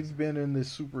But we've been in this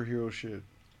superhero shit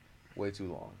way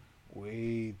too long.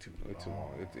 way too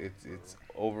long. It's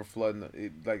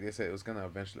overflooding. Like they said, it was gonna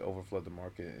eventually overflood the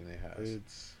market, and it has.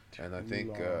 It's too And I think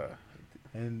long.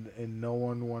 And no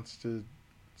one wants to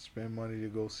spend money to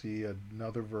go see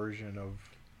another version of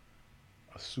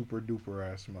a super duper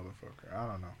ass motherfucker. I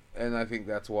don't know. and I think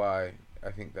that's why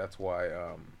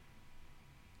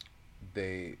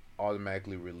they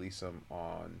automatically release them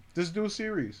on. Just do a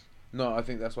series. No, I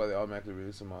think that's why they automatically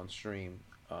release them on stream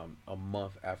a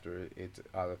month after it's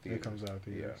out of theaters. It comes out of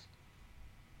theaters.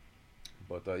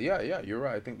 Yeah. But yeah, you're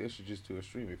right. I think they should just do a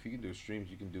stream. If you can do streams,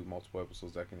 you can do multiple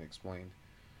episodes that can explain.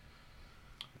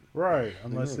 Right,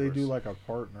 unless they do universe. like a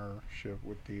partnership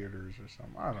with theaters or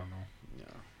something. I don't know. Yeah.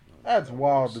 That's that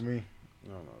wild works. to me. I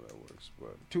don't know how that works,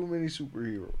 but Too many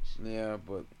superheroes. yeah,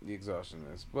 but the exhaustion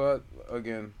is. But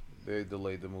again, they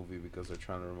delayed the movie because they're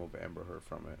trying to remove Amber Heard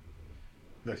from it.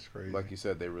 That's crazy. Like you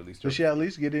said, they released her. Does she at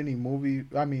least get any movie?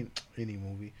 I mean,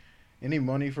 any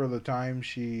money for the time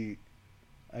she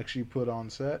actually put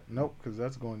on set? Nope, because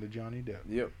that's going to Johnny Depp.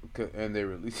 Yep, and they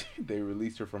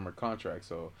released her from her contract.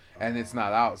 So and it's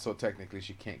not out, so technically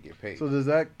she can't get paid. So does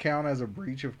that count as a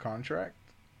breach of contract?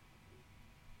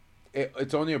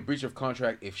 It's only a breach of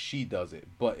contract if she does it,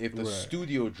 but if the Right.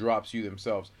 studio drops you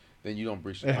themselves, then you don't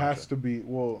breach the It contract. has to be.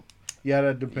 Well, yeah,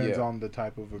 that depends Yeah. on the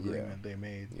type of agreement they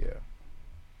made. Yeah.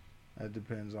 That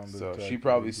depends on the. So type she of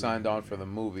probably agreement signed they on for the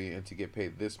made. movie and to get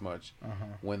paid this much Uh-huh.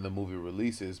 when the movie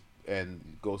releases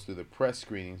and goes through the press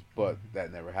screenings, but that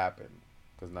never happened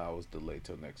because now it was delayed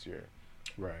till next year.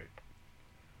 Right.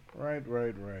 Right.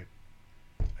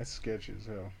 That's sketchy as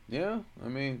hell. Yeah, I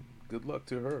mean, good luck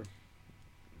to her.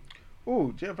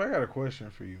 Ooh, Jeff, I got a question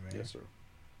for you, man. Yes, sir.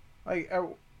 Like,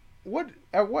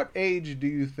 at what age do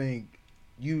you think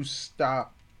you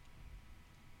stop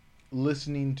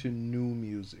listening to new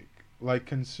music, like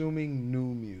consuming new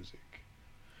music?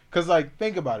 Because, like,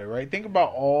 think about it, right? Think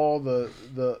about all the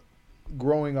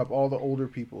growing up, all the older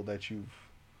people that you've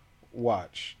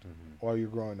watched while you're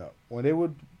growing up. When they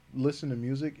would listen to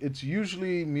music, it's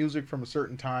usually music from a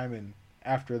certain time, and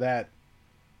after that,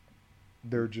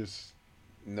 they're just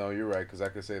No, you're right, because I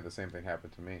could say the same thing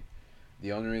happened to me.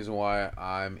 The only reason why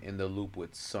I'm in the loop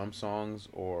with some songs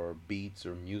or beats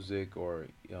or music or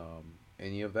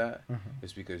any of that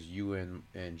is because you and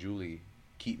Julie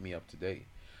keep me up to date.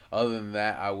 Other than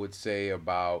that, I would say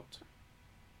about.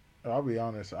 I'll be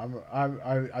honest.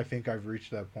 I think I've reached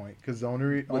that point because the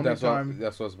only That's time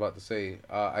what I was about to say.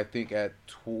 I think at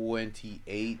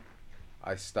 28,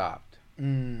 I stopped.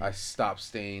 I stopped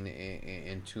staying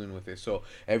in tune with it. So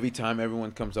every time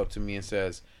everyone comes up to me and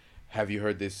says, "Have you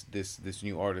heard this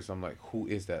new artist?" I'm like, "Who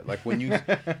is that?" Like when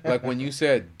you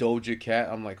said Doja Cat,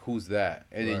 I'm like, "Who's that?"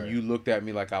 And then you looked at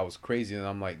me like I was crazy, and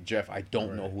I'm like, "Jeff, I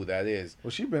don't know who that is." Well,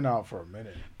 she's been out for a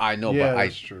minute. I know, Yeah, but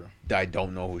that's true. I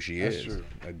don't know who she That's is. true.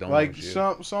 I don't Like know who she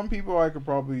is. some people I could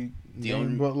probably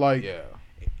name, but like Yeah.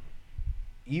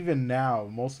 even now,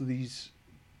 most of these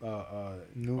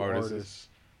new Artists. artists,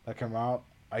 that come out,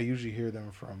 I usually hear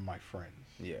them from my friends.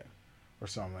 Yeah. Or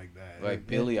something like that. Like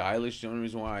Billie Eilish, the only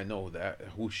reason why I know that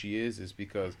who she is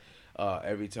because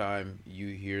every time you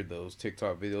hear those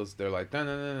TikTok videos, they're like na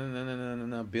na na na na na na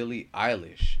na Billie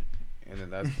Eilish,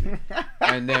 and then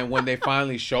and then when they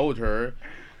finally showed her,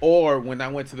 or when I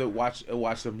went to the watch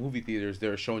the movie theaters, they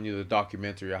were showing you the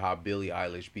documentary of how Billie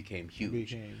Eilish became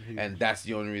huge. And that's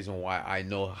the only reason why I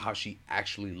know how she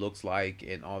actually looks like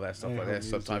and all that stuff like that.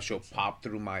 Sometimes she'll pop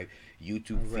through my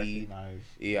YouTube feed,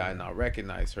 and I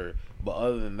recognize her. But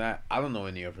other than that, I don't know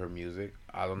any of her music.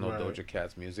 I don't know Doja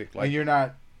Cat's music. Like, and you're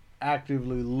not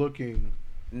actively looking.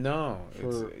 No,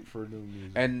 for new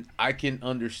music. And I can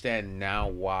understand now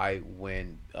why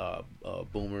when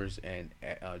boomers and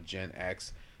Gen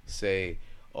X say,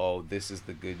 "Oh, this is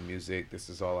the good music. This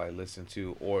is all I listen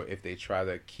to," or if they try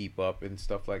to keep up and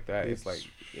stuff like that, it's like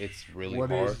it's really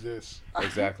hard. What is this?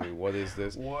 Exactly. What is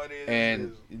this? What is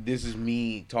and this? This is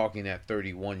me talking at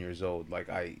 31 years old. Like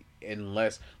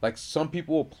unless like some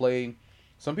people will play.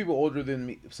 Some people older than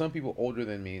me,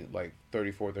 like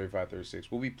 34, 35,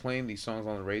 36, will be playing these songs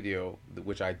on the radio,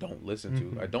 which I don't listen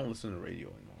to. I don't listen to the radio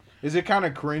anymore. Is it kind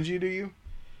of cringy to you?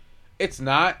 It's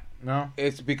not. No.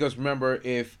 It's because remember,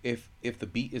 if the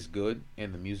beat is good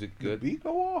and the music good, the beat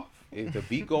go off. If the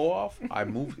beat go off, I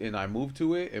move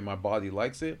to it, and my body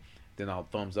likes it, then I'll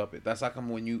thumbs up it. That's how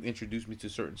come when you introduce me to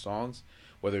certain songs,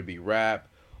 whether it be rap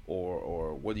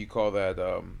or what do you call that?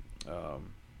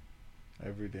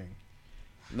 Everything.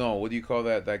 No, what do you call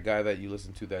that guy that you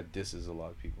listen to that disses a lot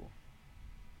of people?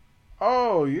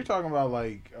 Oh, you're talking about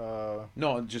like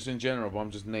no, just in general, but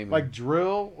I'm just naming like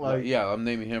drill, like yeah, I'm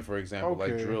naming him for example,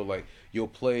 like drill, like you'll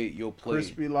play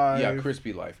Crispy Life. Yeah,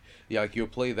 Crispy Life. Yeah, like you'll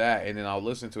play that and then I'll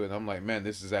listen to it and I'm like, man,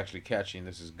 this is actually catchy and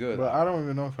this is good. But I don't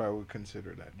even know if I would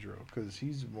consider that drill because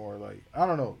he's more like I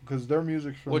don't know because their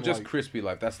music's from just like, Crispy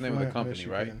Life. That's the name of the company,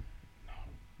 Michigan. Right?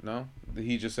 No,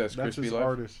 he just says that's Crispy his Life.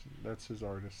 Artist. That's his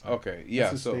artist. Name. Okay, yeah.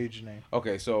 That's his stage name.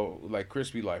 Okay, so like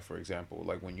Crispy Life, for example,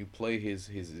 like when you play his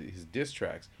diss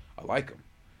tracks, I like them.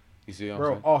 You see what I'm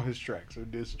saying? All his tracks are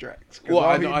diss tracks. Well,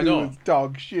 I know. Is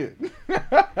talk shit.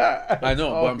 I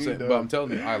know, but I'm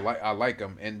telling you, I like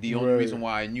him, and the only reason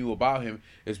why I knew about him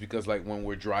is because like when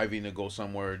we're driving to go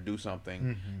somewhere or do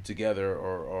something together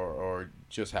or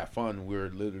just have fun, you're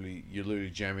literally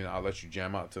jamming. I'll let you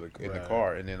jam out in the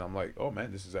car, and then I'm like, oh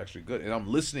man, this is actually good, and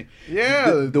I'm listening.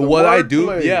 Yeah, the what I do,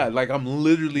 like I'm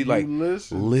literally like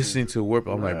listening to work.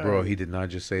 I'm like, bro, he did not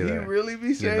just say that. He really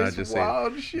be saying some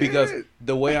wild shit. Because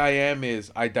the way I am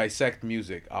is I dissect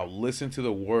music. I'll listen to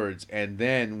the words, and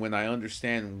then when I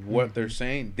understand what they're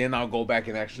saying, then I'll go back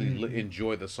and actually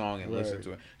enjoy the song and listen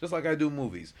to it, just like I do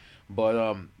movies.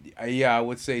 But yeah, I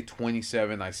would say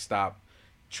 27. I stopped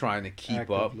trying to keep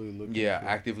up.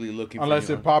 Actively looking. Unless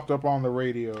it popped up on the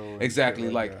radio. Exactly,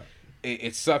 like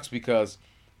it sucks because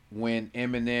when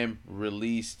Eminem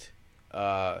released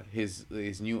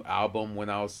his new album when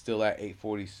I was still at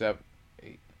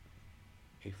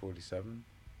 847.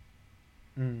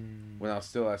 When I was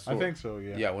still at store. I think so,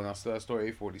 yeah. Yeah, when I was still at store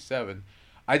 847,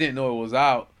 I didn't know it was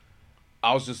out.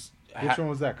 I was just. Which one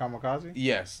was that? Kamikaze?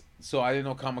 Yes. So I didn't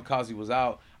know Kamikaze was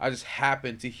out. I just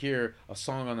happened to hear a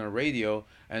song on the radio,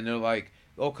 and they're like,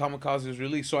 "Oh, Kamikaze is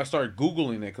released." So I started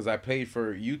Googling it because I paid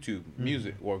for YouTube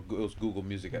Music, or it was Google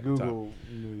Music at the time.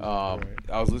 Music,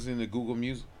 I was listening to Google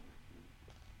Music.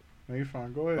 No, you're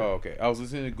fine. Go ahead. Oh, okay. I was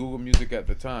listening to Google Music at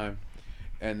the time,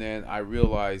 and then I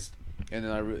realized, and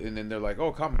then they're like,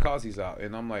 "Oh, Kamikaze's out,"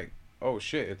 and I'm like, "Oh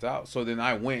shit, it's out." So then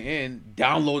I went in,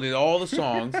 downloaded all the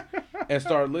songs, and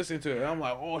started listening to it. And I'm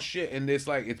like, "Oh shit!" And it's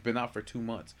like it's been out for 2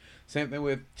 months. Same thing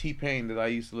with T-Pain that I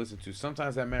used to listen to.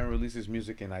 Sometimes that man releases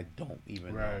music and I don't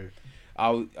even know.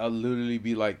 I'll literally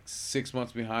be like 6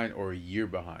 months behind or a year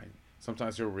behind.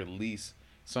 Sometimes he'll release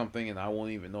something and I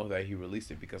won't even know that he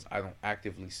released it because I don't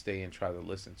actively stay and try to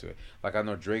listen to it. Like I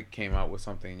know Drake came out with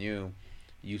something new.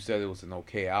 You said it was an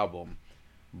okay album.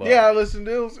 But yeah, I listened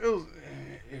to it. It was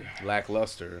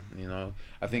lackluster,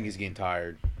 I think he's getting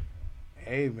tired.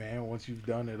 Hey, man, once you've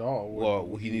done it all.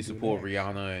 Well, he needs to pull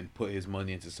Rihanna and put his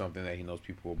money into something that he knows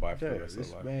people will buy for the rest of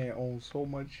their life. This man owns so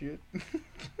much shit.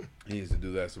 He needs to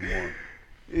do that some more.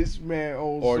 This man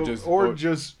owns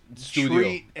just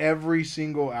treat every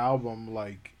single album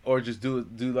like... Or just do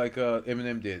like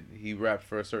Eminem did. He rapped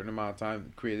for a certain amount of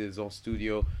time, created his own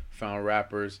studio, found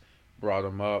rappers, brought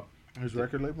them up. His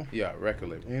record label? Yeah, record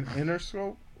label.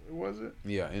 Interscope, was it?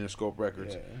 Yeah, Interscope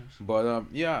Records. Yeah. But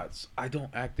I don't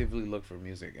actively look for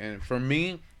music. And for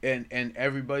me, and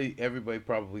everybody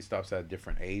probably stops at a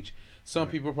different age. Some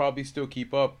people probably still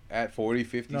keep up at 40,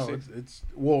 50, No, 60. it's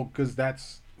well, because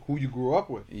that's who you grew up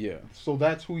with. Yeah. So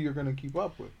that's who you're gonna keep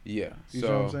up with. Yeah. You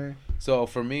know what I'm saying? So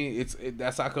for me,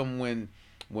 that's how come when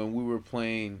we were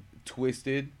playing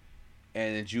Twisted,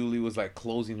 and then Julie was like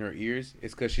closing her ears,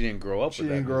 it's because she didn't grow up. She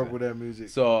didn't grow up with that music.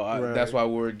 So that's why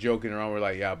we're joking around. We're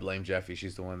like, yeah, blame Jeffy.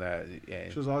 She's the one that. Yeah.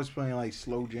 She was always playing like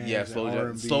slow jams. Yeah,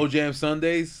 slow jam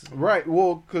Sundays. Right.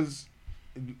 Well, because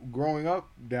growing up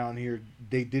down here,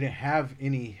 they didn't have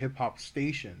any hip hop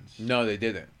stations. No, they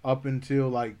didn't. Up until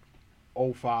like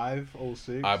 05,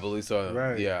 06. I believe so.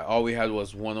 Right. Yeah. All we had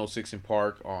was 106 in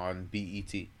Park on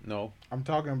BET. No. I'm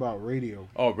talking about radio.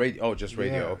 Oh, radio. Oh, just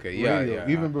radio. Yeah, Okay. Yeah, radio.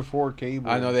 yeah. Even before cable.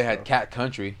 I know they had Cat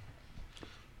Country.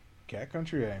 Cat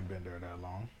Country ain't been there that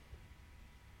long.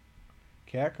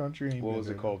 Cat Country ain't been there. What was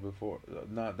it called before?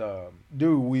 Not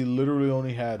Dude, we literally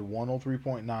only had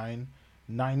 103.9,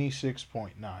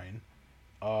 96.9.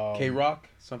 K-Rock?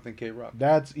 Something K-Rock.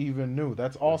 That's even new.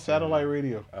 That's all satellite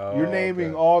radio. Oh, You're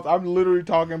naming all. I'm literally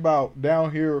talking about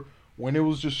down here when it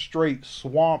was just straight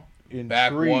swamp and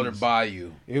Backwater trees.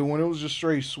 Bayou. When it was just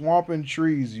straight swamp and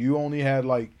trees, you only had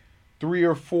like 3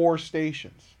 or 4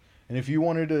 stations. And if you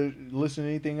wanted to listen to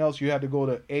anything else, you had to go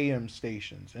to AM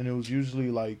stations, and it was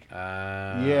usually like,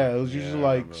 usually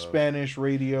like Spanish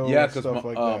radio, and stuff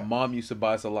like that. Mom used to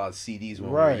buy us a lot of CDs when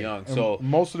we Right. were young. And so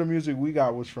most of the music we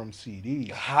got was from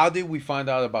CDs. how did we find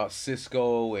out about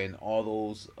Cisco and all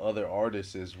those other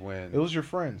artists? Is when It was your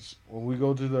friends. When we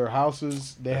go to their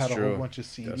houses, they That's had a true. whole bunch of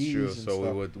CDs. That's true. And so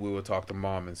stuff. we would talk to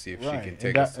Mom and see if Right. she can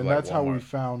take us to like that's how we Walmart.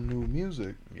 found new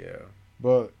music. Yeah.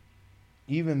 But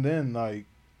even then, like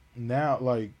now,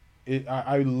 like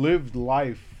I lived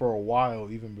life for a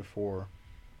while even before.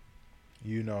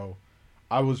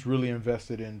 I was really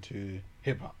invested into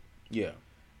hip hop. Yeah. You know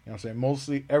what I'm saying?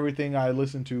 Mostly everything I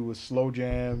listened to was slow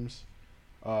jams,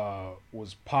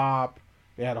 was pop.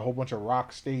 They had a whole bunch of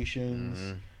rock stations.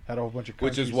 Mm-hmm. Had a whole bunch of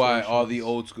which is country why stations. all the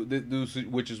old school,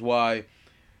 which is why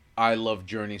I love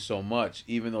Journey so much,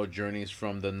 even though Journey is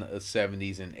from the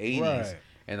 70s and 80s, Right.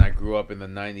 and I grew up in the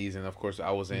 90s, and of course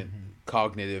I wasn't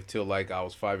cognitive till like I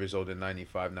was 5 years old in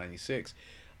 95, 96.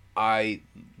 I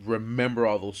remember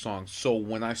all those songs. So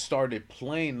when I started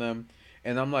playing them,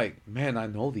 and I'm like, man, I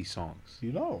know these songs.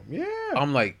 Yeah.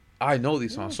 I'm like, I know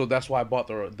these songs. So that's why I bought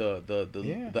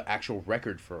the actual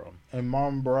record for them. And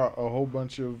Mom brought a whole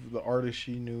bunch of the artists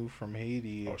she knew from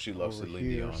Haiti. Oh, she loves over Celine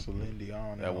here, Dion. Celine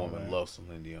Dion. That woman loves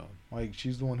Celine Dion. Like,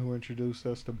 she's the one who introduced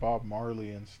us to Bob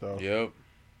Marley and stuff. Yep.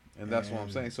 And that's what I'm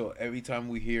saying. So every time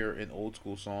we hear an old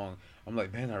school song, I'm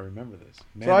like, man, I remember this.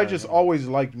 Man, So I just always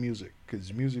liked music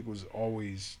because music was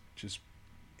always just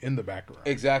in the background.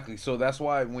 Exactly. So that's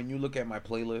why when you look at my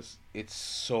playlist, it's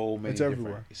so many. It's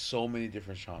everywhere. So many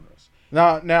different genres.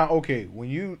 Now, okay. When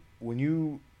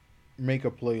you make a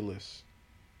playlist,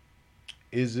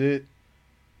 is it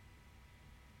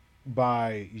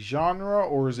by genre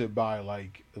or is it by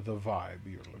like the vibe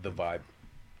you're looking? The vibe.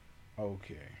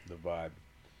 Okay. The vibe.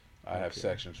 I have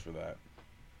sections for that.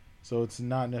 So it's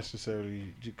not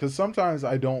necessarily because sometimes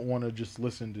I don't want to just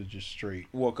listen to just straight.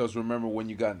 Well, because remember when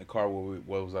you got in the car,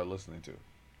 what was I listening to?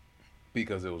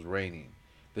 Because it was raining.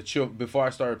 Before I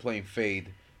started playing Fade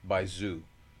by Zoo.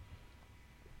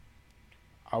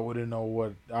 I wouldn't know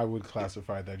what I would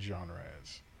classify that genre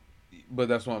as. But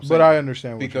that's what I'm saying. But I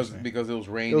understand what because you're saying. Because it was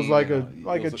raining. It was like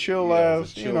a chill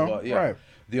ass, right.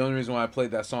 The only reason why I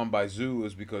played that song by Zoo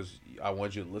is because I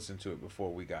wanted you to listen to it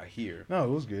before we got here. No, it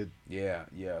was good. Yeah.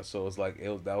 So it's like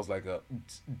that was like a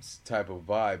type of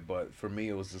vibe, but for me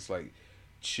it was just like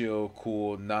chill,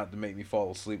 cool, not to make me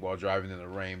fall asleep while driving in the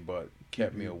rain, but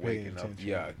kept me awake enough.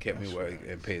 Yeah, kept me awake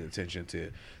and paid attention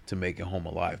to make it home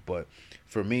alive. But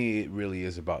for me, it really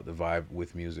is about the vibe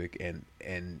with music, and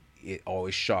it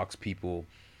always shocks people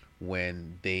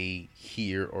when they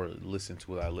hear or listen to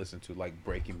what I listen to, like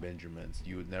Breaking Benjamins.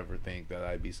 You would never think that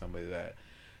I'd be somebody that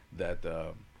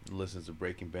listens to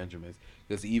Breaking Benjamins,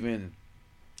 because even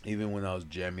when I was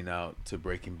jamming out to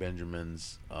Breaking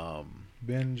Benjamins,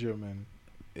 Benjamin.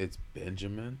 It's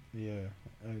Benjamin. Yeah,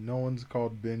 no one's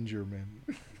called Benjamin.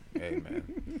 Hey man,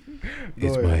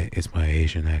 it's my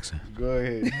Asian accent. Go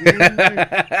ahead.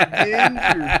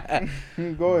 Benjamin.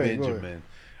 Go ahead. Benjamin.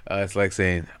 It's like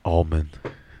saying almond.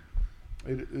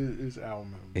 It is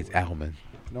almond. It's almond.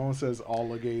 No one says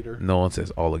alligator. No one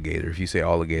says alligator. If you say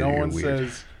alligator, no you're one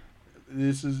weird.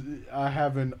 says I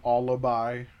have an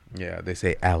alibi. Yeah, they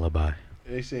say alibi.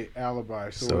 They say alibi.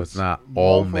 So it's not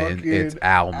almond, it's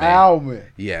almond. Almond.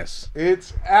 Yes.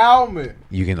 It's almond.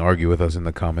 You can argue with us in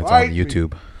the comments on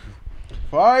YouTube.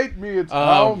 Fight me, it's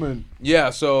almond.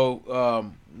 Yeah,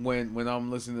 so when I'm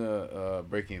listening to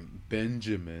Breaking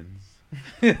Benjamins,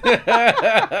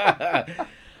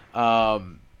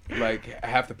 like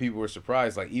half the people were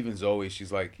surprised. Like even Zoe,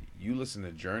 she's like, "You listen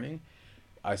to Journey?"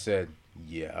 I said,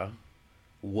 "Yeah."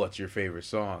 What's your favorite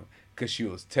song? Because she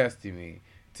was testing me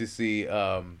to see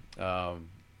if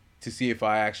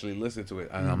I actually listened to it,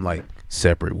 and I'm like,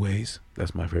 "Separate Ways."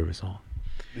 That's my favorite song.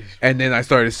 And then I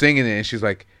started singing it, and she's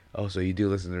like, "Oh, so you do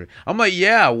listen to it?" I'm like,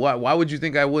 "Yeah." Why would you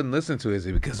think I wouldn't listen to it? Is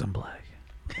it because I'm black?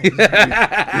 Is it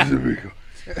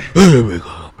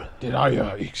did I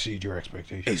exceed your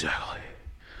expectations? Exactly.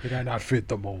 Did I not fit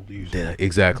the mold?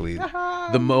 Exactly.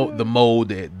 The mold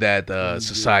that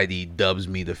society dubs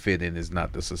me to fit in is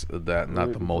not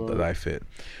not the mold that I fit.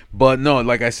 But no,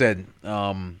 like I said,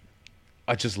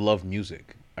 I just love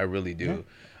music. I really do.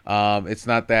 It's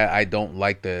not that I don't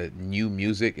like the new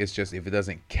music. It's just if it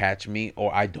doesn't catch me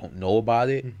or I don't know about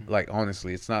it. Like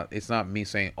honestly, it's not me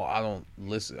saying, "Oh, I don't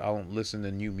listen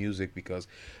to new music because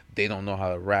they don't know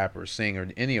how to rap or sing or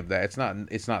any of that." It's not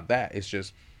that. It's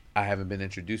just I haven't been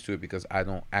introduced to it because I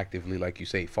don't actively, like you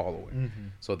say, follow it.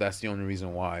 So that's the only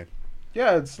reason why.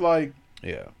 Yeah, it's like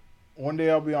Yeah. one day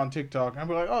I'll be on TikTok and I'll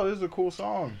be like, "Oh, this is a cool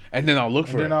song," And then I'll look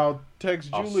for it. And then I'll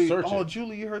text Julie, search "Oh, it.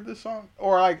 Julie, you heard this song?"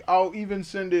 Or like I'll even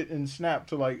send it in Snap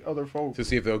to like other folks to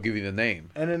see if they'll give you the name.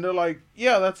 And then they're like,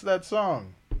 "Yeah, that's that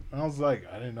song." And I was like,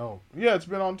 "I didn't know." Yeah, it's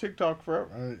been on TikTok forever,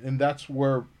 and that's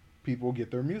where people get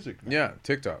their music now. Yeah,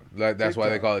 TikTok. Like that's why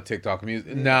they call it TikTok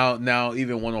music. Yeah. Now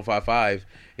even 105.5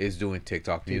 is doing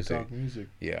TikTok music. TikTok music.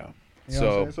 Yeah. You know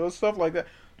what I'm saying? So it's stuff like that.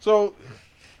 So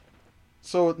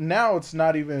now it's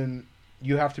not even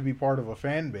you have to be part of a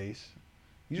fan base.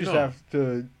 You just have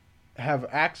to have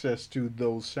access to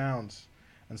those sounds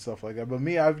and stuff like that. But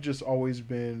me, I've just always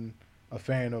been a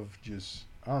fan of just,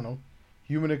 I don't know,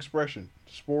 human expression,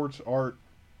 sports, art,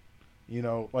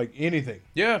 like anything.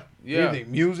 Yeah.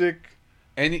 Anything, music.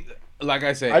 Like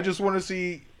I say, I just want to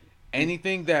see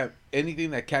anything that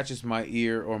catches my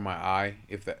ear or my eye,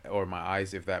 if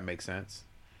that makes sense.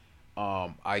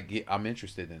 I'm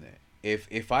interested in it.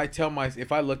 If I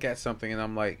look at something and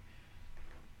I'm like,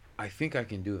 I think I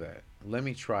can do that. Let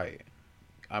me try it.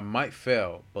 I might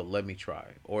fail, but let me try.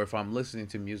 Or if I'm listening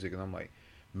to music and I'm like,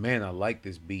 man, I like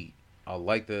this beat. I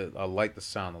like the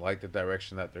sound. I like the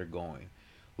direction that they're going.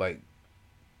 Like,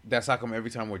 that's how come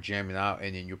every time we're jamming out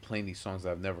and then you're playing these songs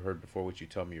that I've never heard before, which you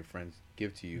tell me your friends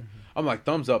give to you. I'm like,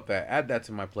 thumbs up that. Add that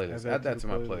to my playlist. Add that to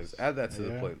my playlist. Add that to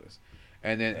the playlist.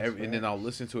 And then and then I'll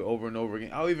listen to it over and over again.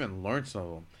 I'll even learn some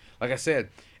of them. Like I said,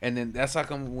 and then that's how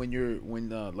come when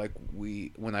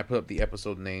I put up the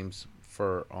episode names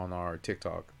on our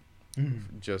TikTok,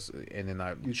 I'm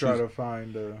trying to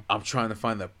find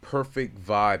the perfect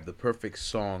vibe, the perfect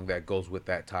song that goes with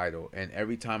that title. And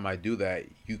every time I do that,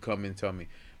 you come in and tell me,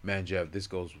 "Man, Jeff, this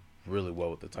goes really well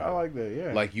with the title." I like that.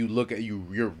 Yeah. Like you look at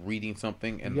you're reading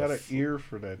something and you got an ear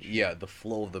for that. Shit. Yeah, the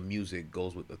flow of the music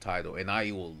goes with the title, and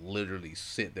I will literally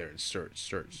sit there and search.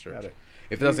 If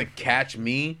it doesn't catch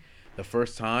me the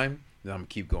first time, then I'm gonna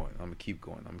keep going.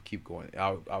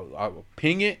 I'll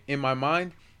ping it in my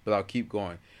mind, but I'll keep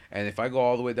going. And if I go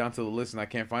all the way down to the list and I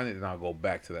can't find it, then I'll go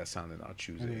back to that sound and I'll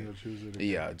choose it.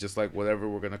 Yeah, just like whatever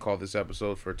we're gonna call this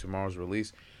episode for tomorrow's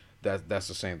release. That's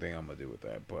the same thing I'm gonna do with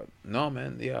that. But no,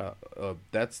 man, yeah,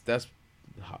 that's.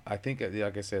 I think,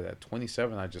 like I said, at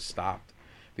 27, I just stopped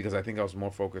because I think I was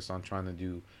more focused on trying to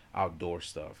do outdoor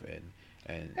stuff and.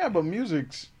 Yeah, but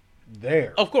music's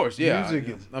there. Of course, yeah. Music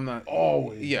is I'm not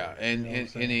always. Yeah, and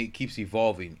it keeps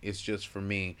evolving. It's just for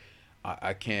me,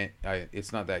 I can't.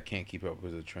 It's not that I can't keep up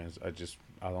with the trends. I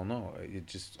don't know.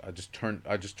 I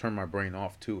just turn my brain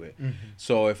off to it.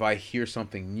 So if I hear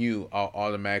something new, I'll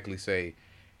automatically say,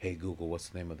 "Hey Google, what's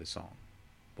the name of this song?"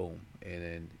 Boom,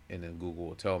 and then Google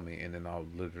will tell me, and then I'll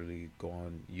literally go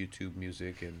on YouTube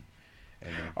Music and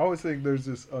then, I always think there's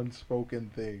this unspoken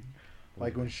thing,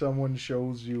 like when someone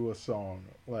shows you a song,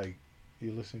 like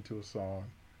you're listening to a song,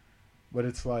 but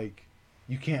it's like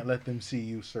you can't let them see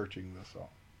you searching the song.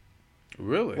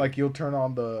 Really? Like you'll turn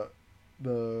on the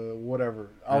whatever,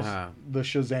 the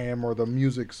Shazam or the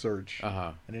music search,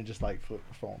 and then just like flip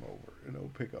the phone over and it'll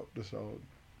pick up the song,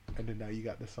 and then now you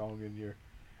got the song in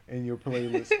your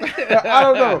playlist. I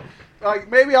don't know. Like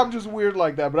maybe I'm just weird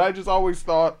like that, but I just always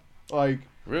thought like,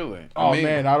 really? Oh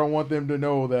man, I don't want them to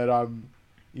know that I'm,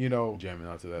 jamming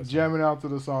out to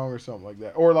the song or something like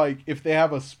that. Or like if they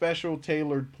have a special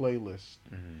tailored playlist,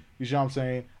 you see what I'm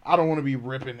saying? I don't want to be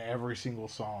ripping every single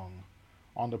song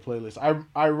on the playlist.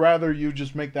 I rather you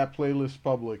just make that playlist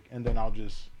public and then I'll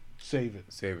just save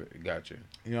it. Gotcha.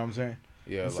 You know what I'm saying?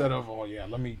 Yeah. Instead of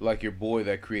let me like your boy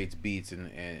that creates beats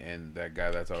and that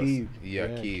guy that's Keeb.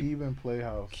 Keeb and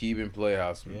Playhouse. Keeb and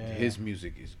Playhouse. Yeah. His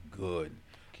music is good.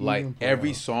 Keeb like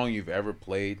every song you've ever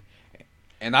played,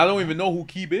 and I don't even know who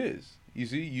Keeb is. You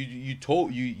see,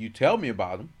 you tell me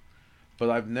about him, but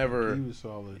I've never. He was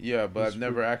solid. Yeah, but He's I've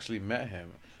never actually met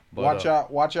him. But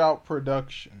Watch out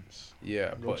Productions.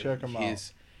 yeah, Go but check him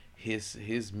out.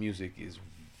 his music is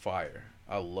fire.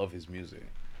 I love his music.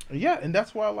 Yeah, and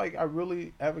that's why like I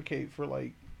really advocate for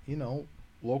like, you know,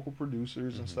 local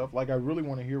producers and stuff. Like I really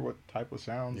want to hear what type of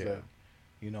sounds Yeah. that,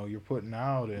 you know, you're putting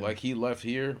out. And Like he left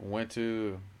here, went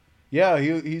to yeah,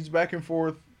 he's back and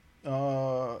forth.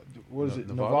 What is it?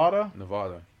 Nevada?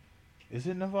 Nevada. Is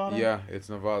it Nevada? Yeah, it's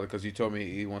Nevada because you told me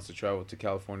he wants to travel to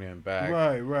California and back.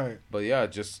 Right. But yeah,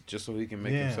 just so he can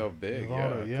make Yeah, himself big.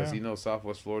 Nevada, Yeah, because yeah. he knows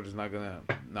Southwest Florida's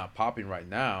not popping right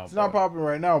now. It's not popping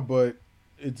right now, but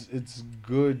it's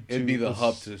good to It'd be the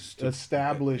hub to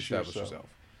establish yourself.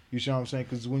 You see what I'm saying?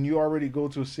 Because when you already go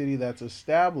to a city that's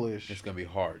established, It's gonna be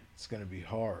hard. It's gonna be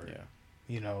hard. Yeah.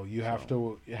 You know, you have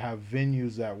to have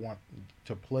venues that want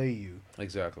to play you.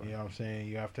 Exactly. You know what I'm saying?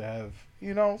 You have to have,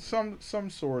 you know, some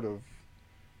sort of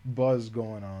buzz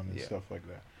going on and stuff like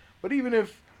that. But even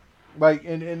if like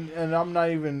and I'm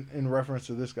not even in reference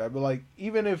to this guy, but like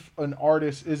even if an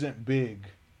artist isn't big,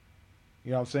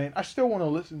 you know what I'm saying? I still want to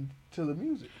listen to the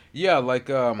music. Yeah, like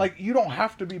You don't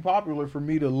have to be popular for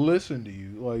me to listen to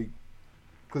you, like,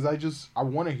 because I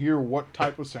want to hear what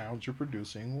type of sounds you're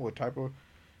producing, what type of,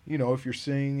 you know, if you're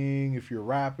singing, if you're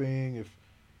rapping, if,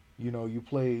 you know, you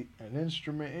play an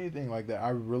instrument, anything like that.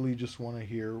 I really just want to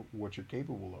hear what you're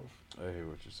capable of. I hear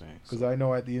what you're saying. Because I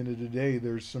know at the end of the day,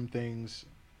 there's some things,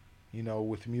 you know,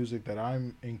 with music that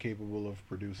I'm incapable of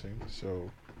producing. So,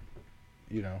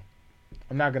 you know,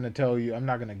 I'm not going to tell you, I'm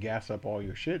not going to gas up all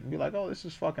your shit and be like, oh, this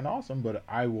is fucking awesome, but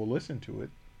I will listen to it.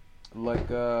 Like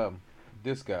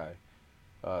this guy,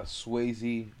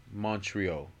 Swayze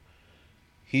Montreal.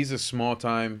 He's a small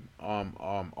time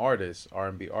artist,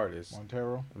 R&B artist.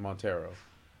 Montero,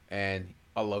 and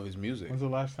I love his music. When's the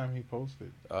last time he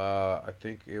posted? I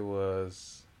think it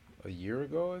was a year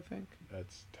ago. I think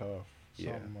That's tough.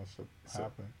 Something must have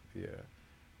happened. Yeah,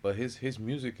 but his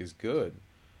music is good.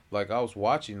 Like I was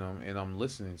watching him and I'm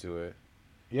listening to it.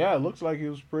 Yeah, it looks like he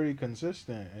was pretty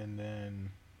consistent, and then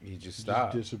He just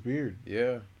stopped. disappeared.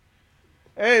 Yeah.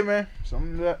 Hey man,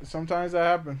 sometimes that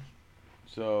happens.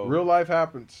 So Real life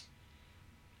happens,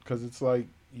 because it's like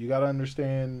you gotta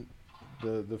understand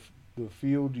the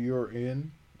field you're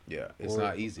in. yeah, it's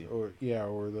not easy. Or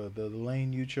the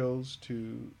lane you chose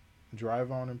to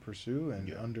drive on and pursue,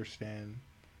 and understand,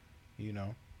 you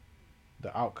know,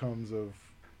 the outcomes of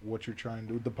what you're trying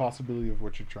to do, the possibility of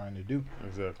what you're trying to do.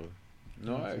 Exactly.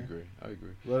 No, I agree.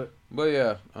 But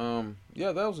yeah,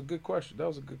 that was a good question.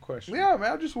 yeah,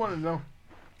 man, I just want to know.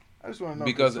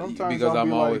 Because sometimes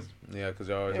I'm always because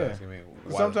you're always asking me.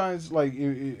 Why? Sometimes, like,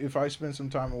 if I spend some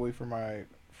time away from my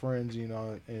friends, you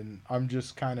know, and I'm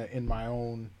just kind of in my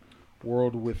own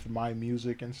world with my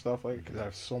music and stuff, like, because I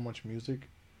have so much music,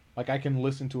 like I can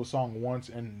listen to a song once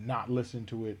and not listen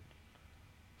to it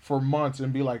for months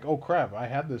and be like, oh crap, I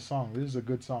had this song. This is a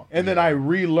good song, and then I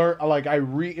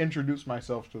reintroduce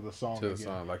myself to the song.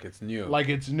 Like it's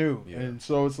new. Yeah. And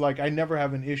so it's like I never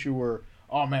have an issue where,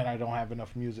 oh man, I don't have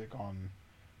enough music on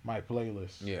my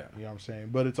playlist. Yeah. You know what I'm saying?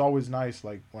 But it's always nice,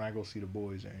 like, when I go see the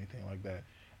boys or anything like that,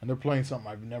 and they're playing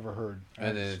something I've never heard.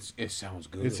 And then it sounds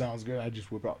good. It sounds good. I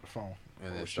just whip out the phone.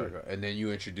 And then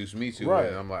you introduce me to Right. it,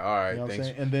 and I'm like, all right, You know what I'm thanks.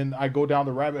 saying? And then I go down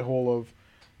the rabbit hole of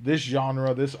this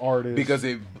genre, this artist. Because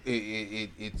it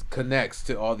connects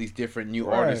to all these different new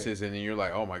artists, and then you're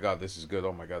like, oh my god, this is good.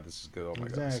 Oh my god, this is good. Oh my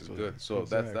god, this is good. So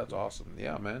that's awesome.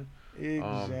 Yeah, man.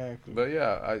 Exactly. But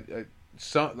yeah, I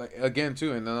some like again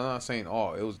too, and I'm not saying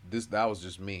that was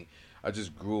just me. I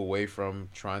just grew away from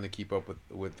trying to keep up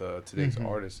with today's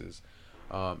artists.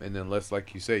 And then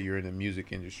like you say, you're in the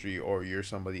music industry or you're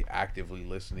somebody actively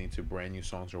listening to brand new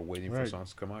songs or waiting for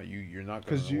songs to come out. You're not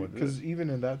going to know what it is. Because even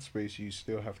in that space, you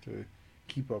still have to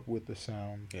keep up with the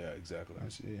sound. Yeah, exactly.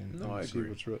 I agree.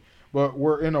 What's real. But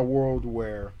we're in a world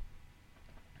where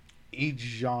each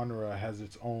genre has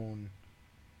its own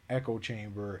echo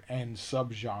chamber and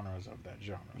subgenres of that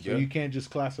genre. So you can't just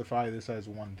classify this as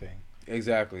one thing.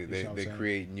 Exactly. They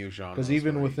create new genres. Because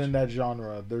even within that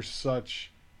genre, there's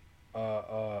such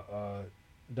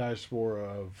diaspora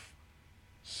of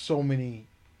so many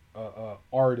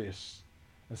artists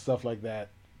and stuff like that.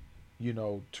 You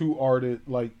know, two artists,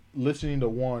 like, listening to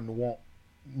one won't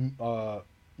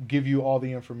give you all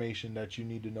the information that you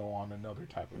need to know on another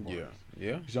type of artist. Yeah.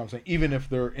 You know what I'm saying? Even if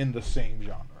they're in the same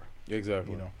genre.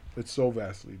 Exactly. You know, it's so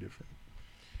vastly different.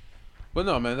 But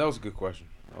no, man, that was a good question.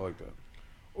 I like that.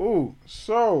 Ooh,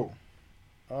 so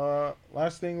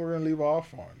last thing we're gonna leave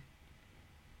off on.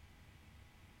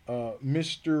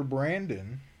 Mr.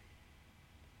 Brandon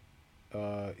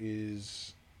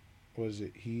was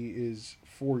it? He is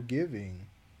forgiving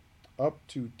up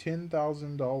to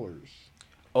 $10,000.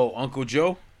 Oh, Uncle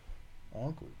Joe.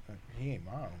 Uncle, he ain't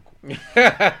my uncle.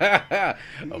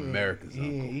 America's uncle.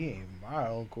 He ain't my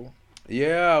uncle.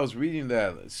 Yeah, I was reading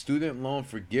that student loan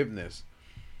forgiveness.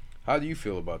 How do you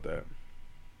feel about that?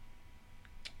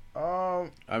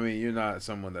 I mean, you're not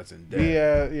someone that's in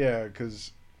debt. Yeah,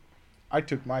 because I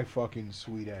took my fucking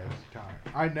sweet ass time.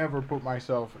 I never put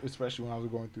myself, especially when I was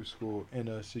going through school, in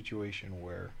a situation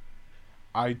where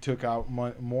I took out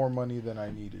more money than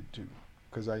I needed to,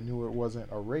 because I knew it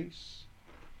wasn't a race.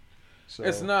 So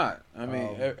It's not. I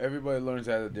mean, everybody learns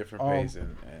at a different pace,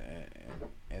 and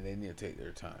they need to take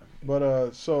their time.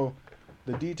 But so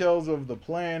the details of the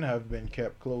plan have been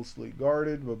kept closely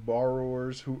guarded, but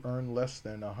borrowers who earn less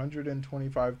than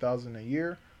 $125,000 a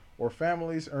year or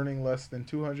families earning less than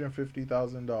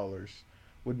 $250,000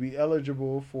 would be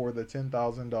eligible for the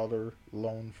 $10,000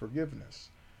 loan forgiveness.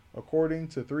 According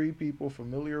to 3 people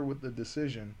familiar with the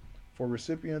decision, for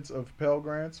recipients of Pell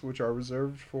Grants, which are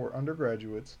reserved for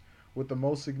undergraduates with the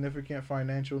most significant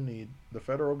financial need, the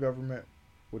federal government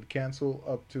would cancel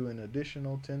up to an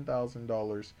additional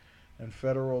 $10,000 in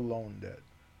federal loan debt,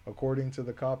 according to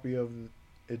the copy of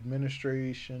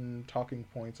administration talking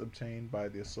points obtained by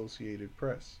the Associated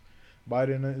Press.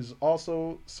 Biden is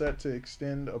also set to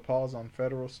extend a pause on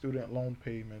federal student loan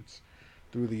payments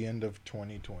through the end of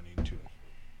 2022.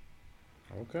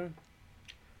 Okay.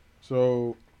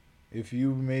 So, if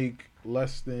you make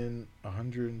less than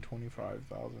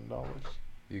 $125,000,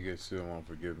 You get student loan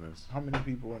forgiveness. how many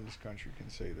people in this country can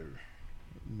say they're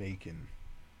making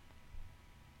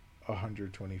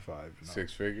 125?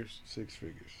 6 figures. 6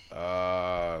 figures.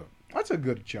 That's a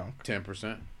good chunk.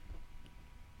 10%.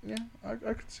 Yeah, I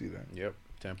could see that. Yep,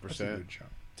 10%. That's a good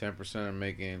chunk. 10% are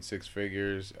making 6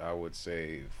 figures. I would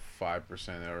say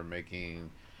 5% are making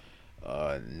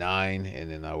 9,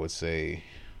 and then I would say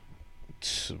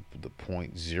the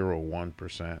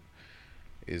 0.01%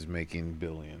 is making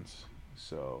billions.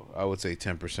 So I would say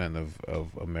 10%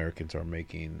 of Americans are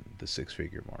making the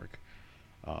 6-figure mark.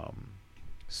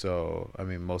 So I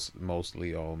mean,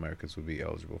 mostly all Americans would be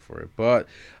eligible for it. But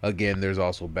again, there's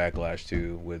also backlash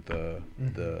too with the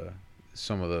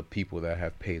some of the people that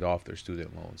have paid off their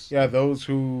student loans. Yeah, those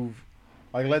who,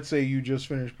 like, let's say you just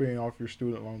finished paying off your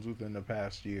student loans within the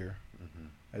past year. Mm-hmm.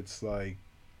 It's like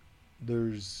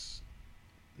there's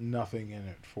nothing in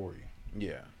it for you.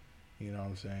 Yeah. You know what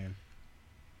I'm saying?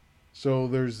 So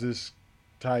there's this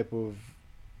type of,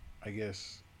 I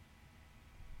guess,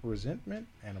 resentment,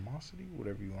 animosity,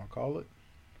 whatever you want to call it.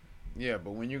 Yeah,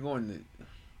 but when you're going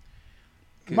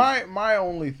to... My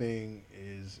only thing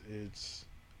is it's...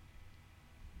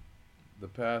 The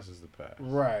past is the past.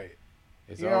 Right.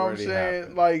 It's you know already what I'm saying?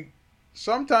 happened. Like,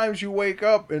 sometimes you wake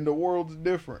up and the world's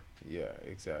different. Yeah,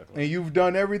 exactly. And you've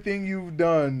done everything you've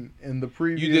done in the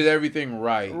previous... You did everything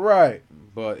right. Right.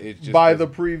 But it just... By the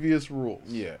previous rules.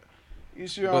 Yeah. You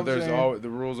see what I'm saying? The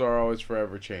rules are always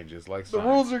forever changes. Like the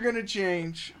rules are going to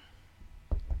change.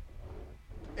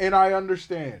 And I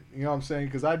understand. You know what I'm saying?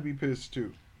 Because I'd be pissed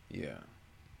too. Yeah.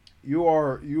 You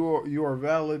are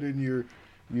valid in your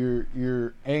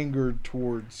anger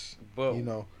towards, but, you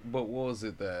know. But what was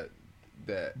it that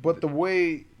But the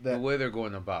way they're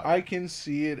going about I can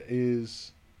see it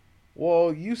is,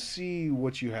 well, you see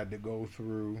what you had to go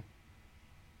through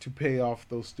to pay off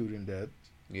those student debts.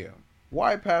 Yeah.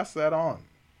 Why pass that on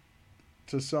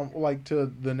to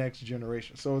to the next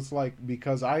generation? So it's like,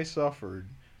 because I suffered,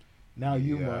 now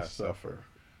you must suffer.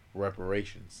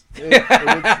 Reparations. It's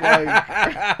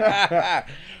like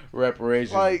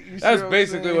reparations. Like, that's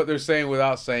basically what they're saying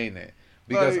without saying it.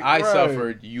 Because like, I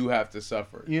suffered, you have to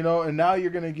suffer. You know, and now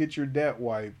you're gonna get your debt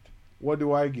wiped. What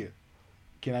do I get?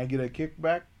 Can I get a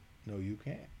kickback? No, you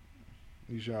can't.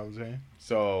 You see what I'm saying?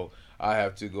 So I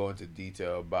have to go into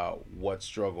detail about what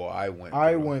struggle I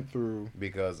went through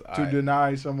because to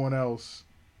deny someone else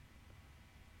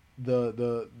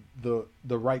the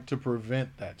right to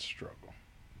prevent that struggle.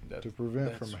 To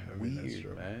prevent from having that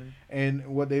struggle. Man. And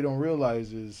what they don't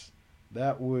realize is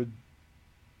that would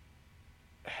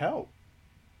help.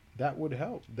 That would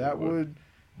help. That would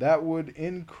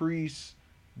increase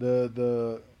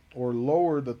the or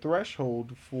lower the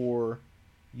threshold for,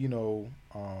 you know,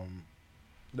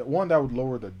 that would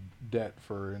lower the debt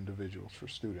for individuals, for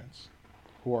students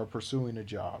who are pursuing a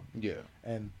job. Yeah.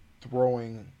 And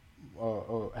throwing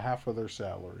half of their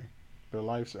salary, their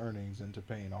life's earnings, into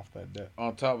paying off that debt.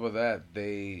 On top of that,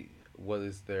 what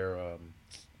is their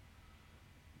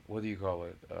what do you call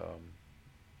it?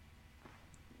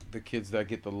 The kids that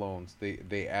get the loans,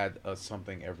 they add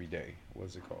something every day. What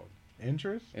is it called?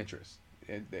 Interest.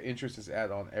 and the interest is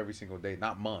added on every single day,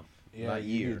 not month, Yeah, not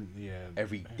year,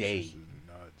 every it's day. just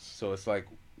nuts. So it's like,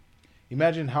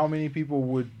 Imagine how many people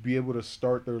would be able to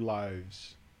start their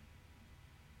lives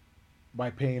by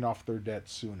paying off their debt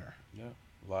sooner. yeah,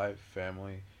 life,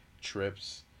 family,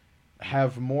 trips,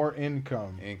 Have more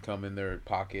income income in their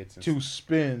pockets and to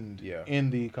spend Yeah.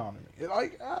 in the economy.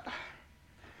 Like, I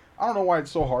don't know why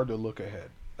it's so hard to look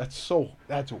ahead. That's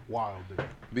wild, dude.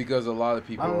 because a lot of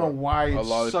people I don't know why a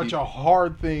lot it's of such peop- a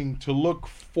hard thing to look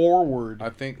forward. I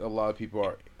think a lot of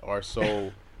people are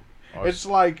so. Are It's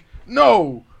like,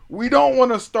 no, we don't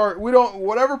want to start. We don't.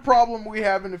 Whatever problem we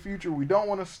have in the future, we don't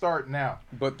want to start now.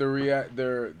 but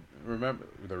remember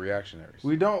the reactionaries.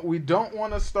 We don't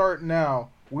want to start now.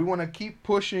 We want to keep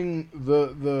pushing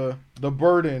the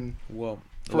burden Well,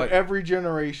 for every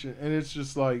generation, and it's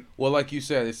just like, like you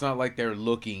said, it's not like they're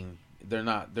looking. They're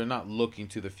not looking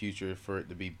to the future for it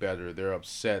to be better. They're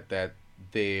upset that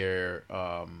they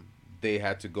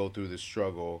had to go through the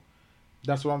struggle.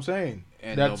 that's what I'm saying.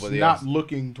 And That's nobody not else,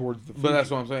 looking towards the future. But that's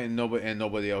what I'm saying.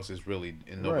 Nobody else is really,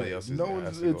 and nobody Right. else is. No,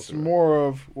 has to go it's through it. more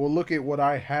of, well, look at what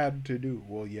I had to do.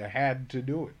 Well, you had to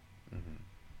do it. Mhm.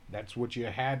 That's what you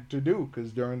had to do,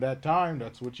 because during that time,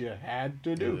 that's what you had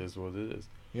to do. It is what it is.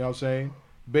 You know what I'm saying?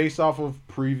 Based off of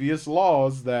previous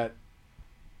laws that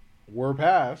were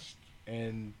passed,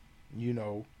 and,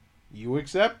 you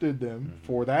accepted them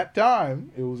for that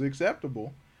time. It was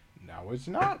acceptable. Now it's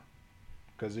not,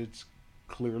 because it's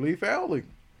clearly failing.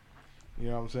 You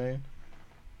know what I'm saying?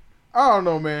 I don't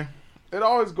know, man. It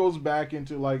always goes back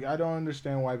into, like, I don't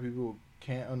understand why people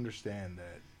can't understand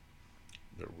that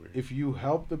They're weird. if you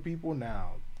help the people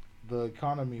now, the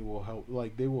economy will help.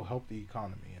 Like, they will help the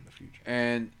economy in the future.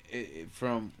 And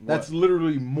That's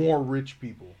literally more rich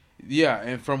people. Yeah,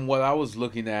 and from what I was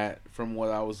looking at, with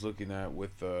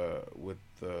the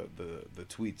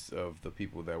tweets of the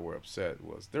people that were upset,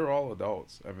 was they're all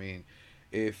adults. I mean,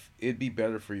 if it'd be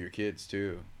better for your kids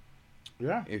too.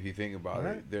 Yeah. If you think about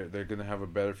Right. it, they're gonna have a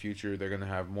better future. They're gonna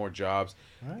have more jobs.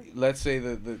 Right. Let's say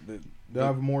They'll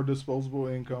have more disposable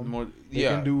income. more. They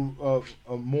Yeah, can do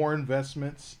more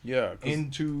investments yeah.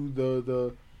 into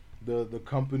the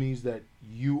companies that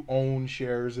you own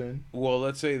shares in. Well,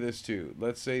 let's say this too.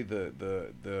 Let's say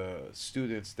the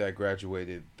students that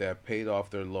graduated that paid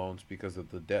off their loans because of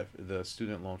the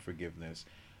student loan forgiveness,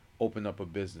 open up a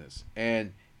business,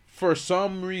 and for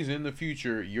some reason in the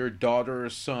future, your daughter or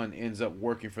son ends up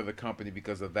working for the company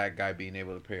because of that guy being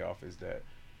able to pay off his debt.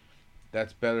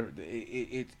 That's better.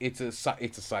 It's a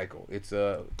cycle. It's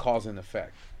a cause and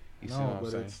effect. You see what I'm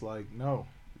saying? It's like, no.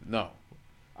 No.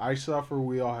 I suffer.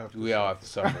 We all have to. We suffer. all have to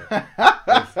suffer.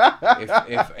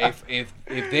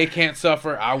 if they can't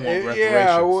suffer, I want reparations.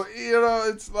 Yeah, well,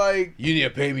 it's like You need to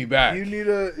pay me back.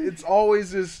 It's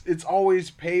always this. It's always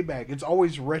payback. It's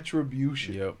always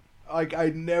retribution. Yep. Like, I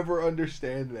never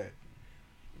understand that.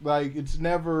 Like, it's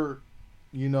never,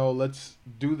 let's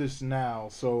do this now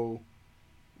so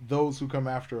those who come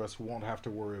after us won't have to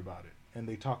worry about it. And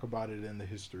they talk about it in the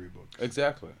history books.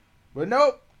 Exactly. But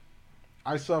nope.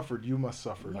 I suffered. You must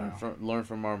suffer now. Learn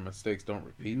from our mistakes. Don't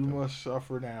repeat You them. must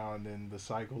suffer now, and then the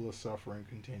cycle of suffering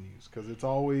continues. Because it's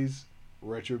always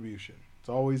retribution. It's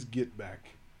always get back.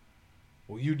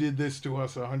 Well, you did this to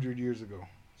us 100 years ago.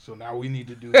 So now we need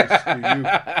to do this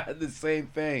to The same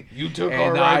thing. you. You took An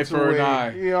our eye rights for away. an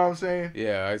eye. You know what I'm saying?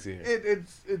 Yeah, I see it.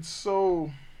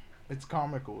 It's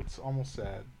comical. It's almost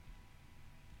sad.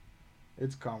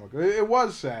 It's comical. It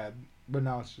was sad, but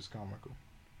now it's just comical.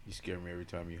 You scare me every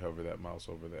time you hover that mouse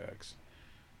over the X.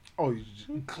 Oh, you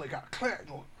just click out, click.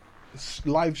 It's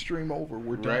live stream over.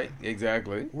 We're done. Right?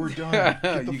 Exactly. We're done. Get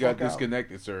the You got fuck out.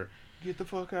 disconnected, sir. Get the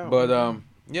fuck out. But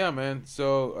yeah, man.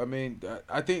 So I mean,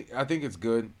 I think it's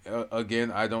good.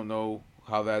 Again, I don't know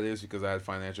how that is because I had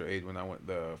financial aid when I went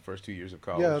the first 2 years of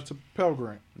college. Yeah, it's a Pell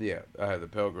Grant. Yeah, I had the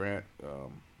Pell Grant.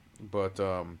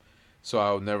 So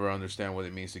I'll never understand what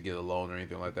it means to get a loan or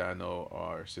anything like that. I know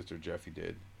our sister Jeffy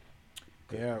did.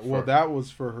 Yeah, well, that was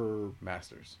for her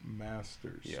master's.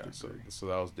 Yeah, degree. so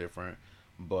that was different.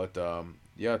 But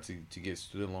yeah, to get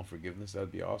student loan forgiveness,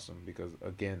 that'd be awesome because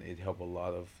again, it'd help a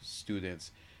lot of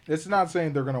students. It's not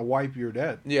saying they're gonna wipe your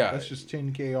debt. Yeah, that's just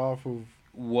 $10K off of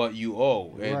what you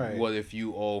owe. And right. what if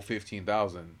you owe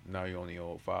 15,000? Now you only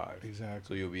owe 5. Exactly.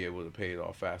 So you'll be able to pay it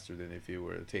off faster than if it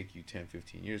were to take you 10,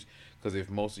 15 years. Because if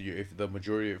the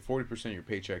majority, 40% of your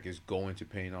paycheck is going to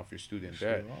paying off your student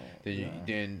debt,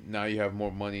 then now you have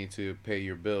more money to pay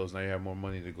your bills. Now you have more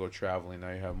money to go traveling.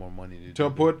 Now you have more money to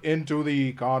put into the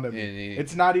economy.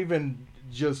 It's not even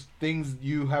just things.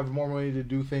 You have more money to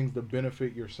do things to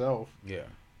benefit yourself. Yeah.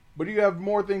 But you have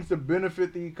more things to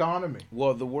benefit the economy.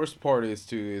 Well, the worst part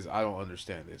is I don't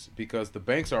understand this because the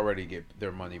banks already get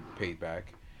their money paid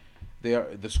back.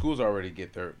 The schools already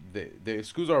get the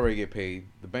schools already get paid.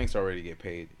 The banks already get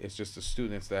paid. It's just the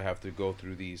students that have to go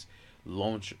through these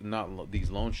these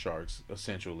loan sharks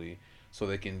essentially, so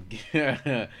they can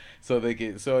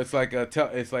so it's like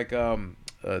a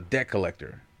debt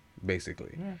collector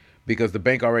basically, Yeah. because the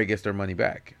bank already gets their money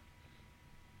back.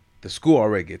 The school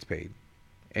already gets paid,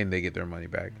 and they get their money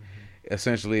back.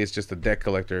 Essentially, it's just a debt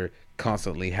collector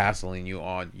constantly hassling you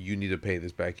on, you need to pay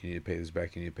this back, you need to pay this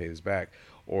back, you need to pay this back,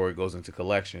 or it goes into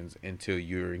collections until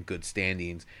you're in good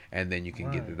standings, and then you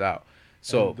can get Right. it out.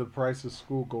 So And the price of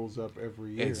school goes up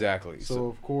every year. exactly. So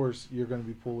of course you're going to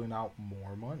be pulling out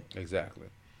more money. Exactly.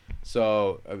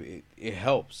 So I mean, it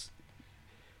helps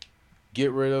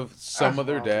get rid of some of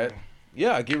their debt.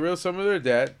 Yeah, get rid of some of their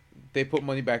debt. They put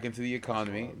money back into the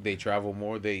economy. They travel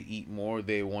more. They eat more.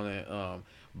 They want to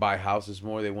buy houses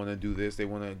more. They want to do this. They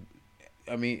want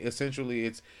to. I mean,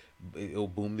 essentially, it'll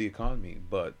boom the economy.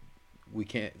 But we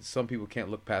can't. Some people can't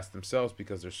look past themselves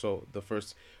because they're so. The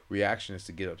first reaction is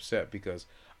to get upset because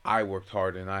I worked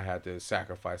hard and I had to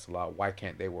sacrifice a lot. Why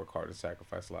can't they work hard and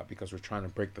sacrifice a lot? Because we're trying to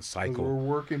break the 'Cause cycle. we're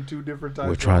working two different types.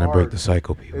 We're trying of to break hard. the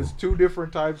cycle, people. It's two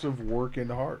different types of working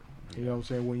hard. You know what I'm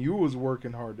saying? When you was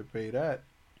working hard to pay that,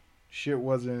 shit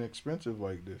wasn't expensive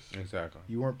like this. Exactly.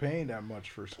 You weren't paying that much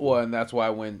for school. Well, and that's why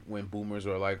when boomers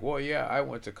are like, well, yeah, I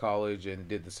went to college and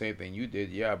did the same thing you did.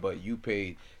 Yeah, but you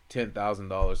paid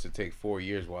 $10,000 to take 4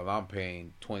 years, while I'm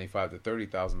paying $25,000 to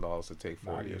 $30,000 to take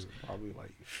 4 Not years. even, probably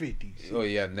like 50. Oh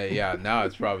yeah, yeah. Now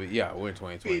it's probably we're in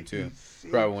 2022. 50,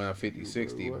 Probably went on 50,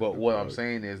 60. What But the what I'm fuck?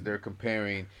 saying is they're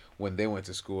comparing when they went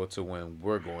to school to when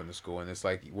we're going to school, and it's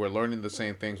like we're learning the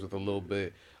same things with a little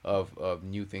bit of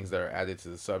new things that are added to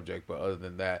the subject. But other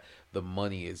than that, the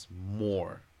money is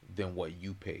more than what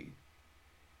you paid.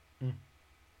 Mm.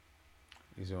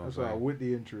 You see what I'm That's saying? why with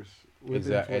the interest. With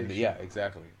Exactly. inflation. Yeah,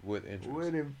 exactly. With interest.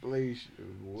 With inflation.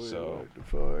 So- What the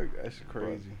fuck? That's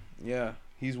crazy. Yeah,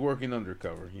 he's working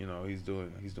undercover. You know, he's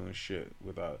doing shit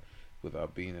without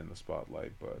being in the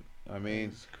spotlight. But I mean,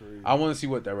 That's crazy. I want to see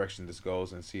what direction this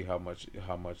goes and see how much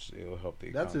it'll help the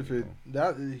economy. That's if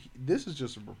it this is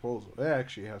just a proposal. It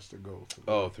actually has to go through.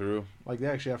 Oh, through. Like they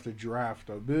actually have to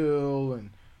draft a bill and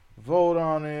vote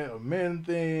on it, amend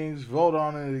things, vote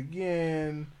on it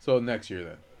again. So next year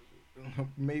then.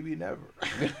 Maybe never.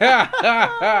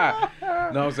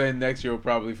 No, I'm saying next year will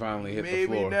probably finally hit the Maybe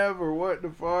floor. never. What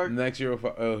the fuck? Next year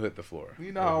it'll hit the floor. You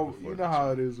It'll know hit the floor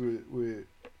how next year. it is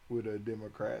with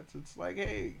Democrats. It's like,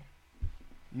 hey,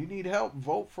 you need help,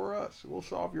 vote for us. We'll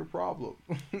solve your problem.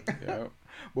 Yeah.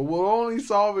 But we'll only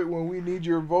solve it when we need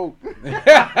your vote.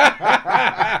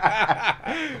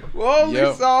 We'll only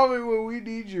Yep. solve it when we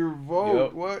need your vote.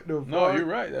 Yep. What the fuck? No, you're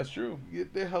right. That's true.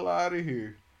 Get the hell out of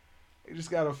here. You just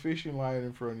got a fishing line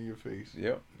in front of your face.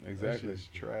 Yep. Exactly. That shit's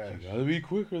trash. You gotta be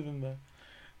quicker than that.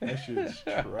 That shit's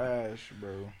trash,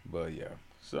 bro. But yeah.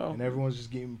 So. And everyone's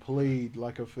just getting played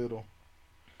like a fiddle.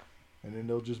 And then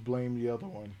they'll just blame the other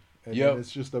one. And Yep. then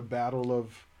it's just a battle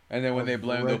of And then when of they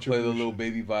blame, they'll play the little retribution.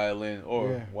 baby violin.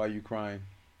 Or Yeah. why you crying?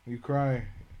 you crying.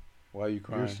 Why you You're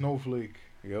crying? a snowflake.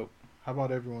 Yep. How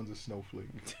about everyone's a snowflake?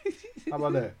 How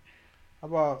about that? How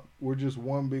about we're just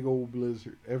one big old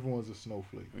blizzard? Everyone's a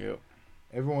snowflake. Yep.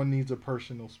 Everyone needs a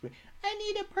personal space. I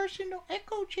need a personal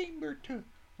echo chamber to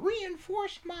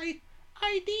reinforce my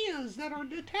ideas that are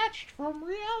detached from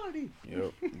reality.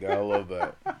 Yep. Gotta love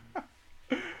that.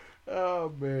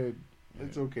 Oh man,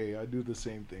 it's okay. I do the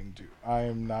same thing too. I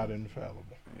am not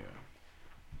infallible.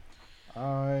 Yeah.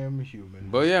 I am human.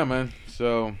 But yeah, man.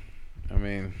 So, I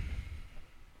mean,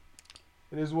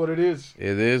 It is what it is.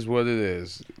 it is what it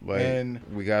is. Like, And-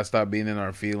 we gotta stop being in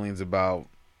our feelings about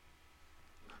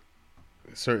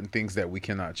certain things that we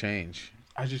cannot change.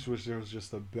 I just wish there was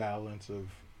just a balance of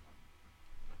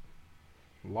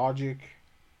logic,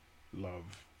 love.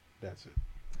 That's it.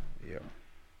 Yeah.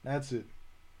 That's it.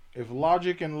 If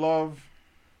logic and love.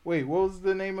 Wait, what was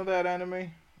the name of that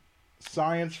anime?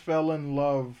 Science fell in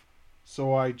love,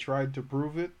 so I tried to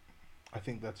prove it. I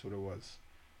think that's what it was.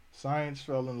 Science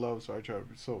fell in love, so I tried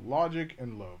to. So logic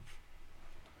and love.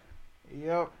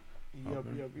 Yep. Okay.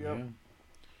 Yep. Yeah.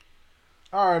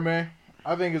 All right, man.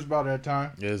 I think it's about that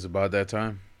time. It is about that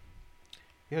time.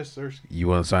 Yes, sir. You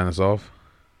want to sign us off?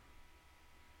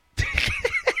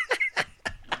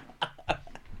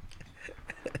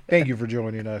 Thank you for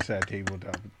joining us at Table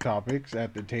Topics,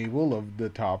 at the table of the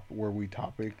top where we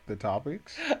topic the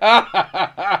topics.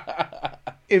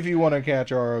 If you want to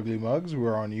catch our ugly mugs,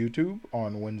 we're on YouTube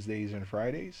on Wednesdays and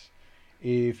Fridays.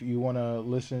 If you want to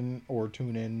listen or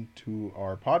tune in to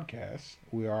our podcast,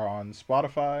 we are on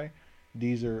Spotify,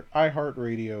 Deezer,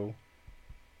 iHeartRadio,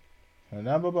 and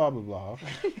blah, blah, blah, blah, blah.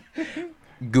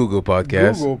 Google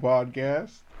Podcast. Google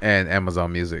Podcast. And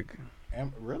Amazon Music.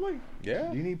 Really? Yeah.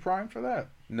 Do you need Prime for that?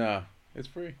 Nah, it's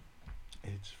free.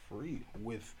 It's free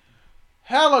with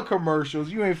hella commercials.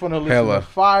 You ain't finna listen Hella. to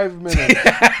 5 minutes.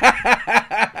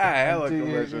 Hella until you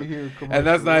commercials. hear And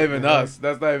that's not even commercials. us.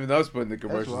 That's not even us putting the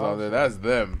commercials what on I'm there. saying. That's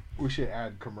them. We should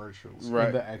add commercials Right.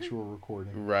 in the actual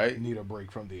recording. Right. Need a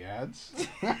break from the ads.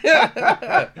 All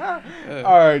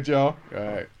All right, y'all.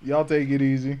 right. Y'all take it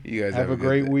easy. You guys have a good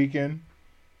great day. weekend.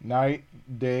 Night,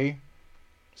 day,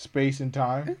 space and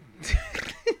time,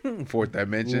 Fourth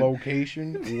dimension.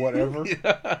 location, whatever.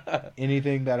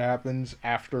 Anything that happens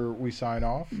after we sign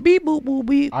off. Beep boop boop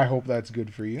beep. I hope that's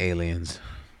good for you. Aliens.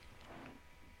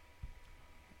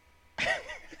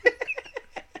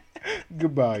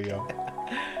 Goodbye, y'all.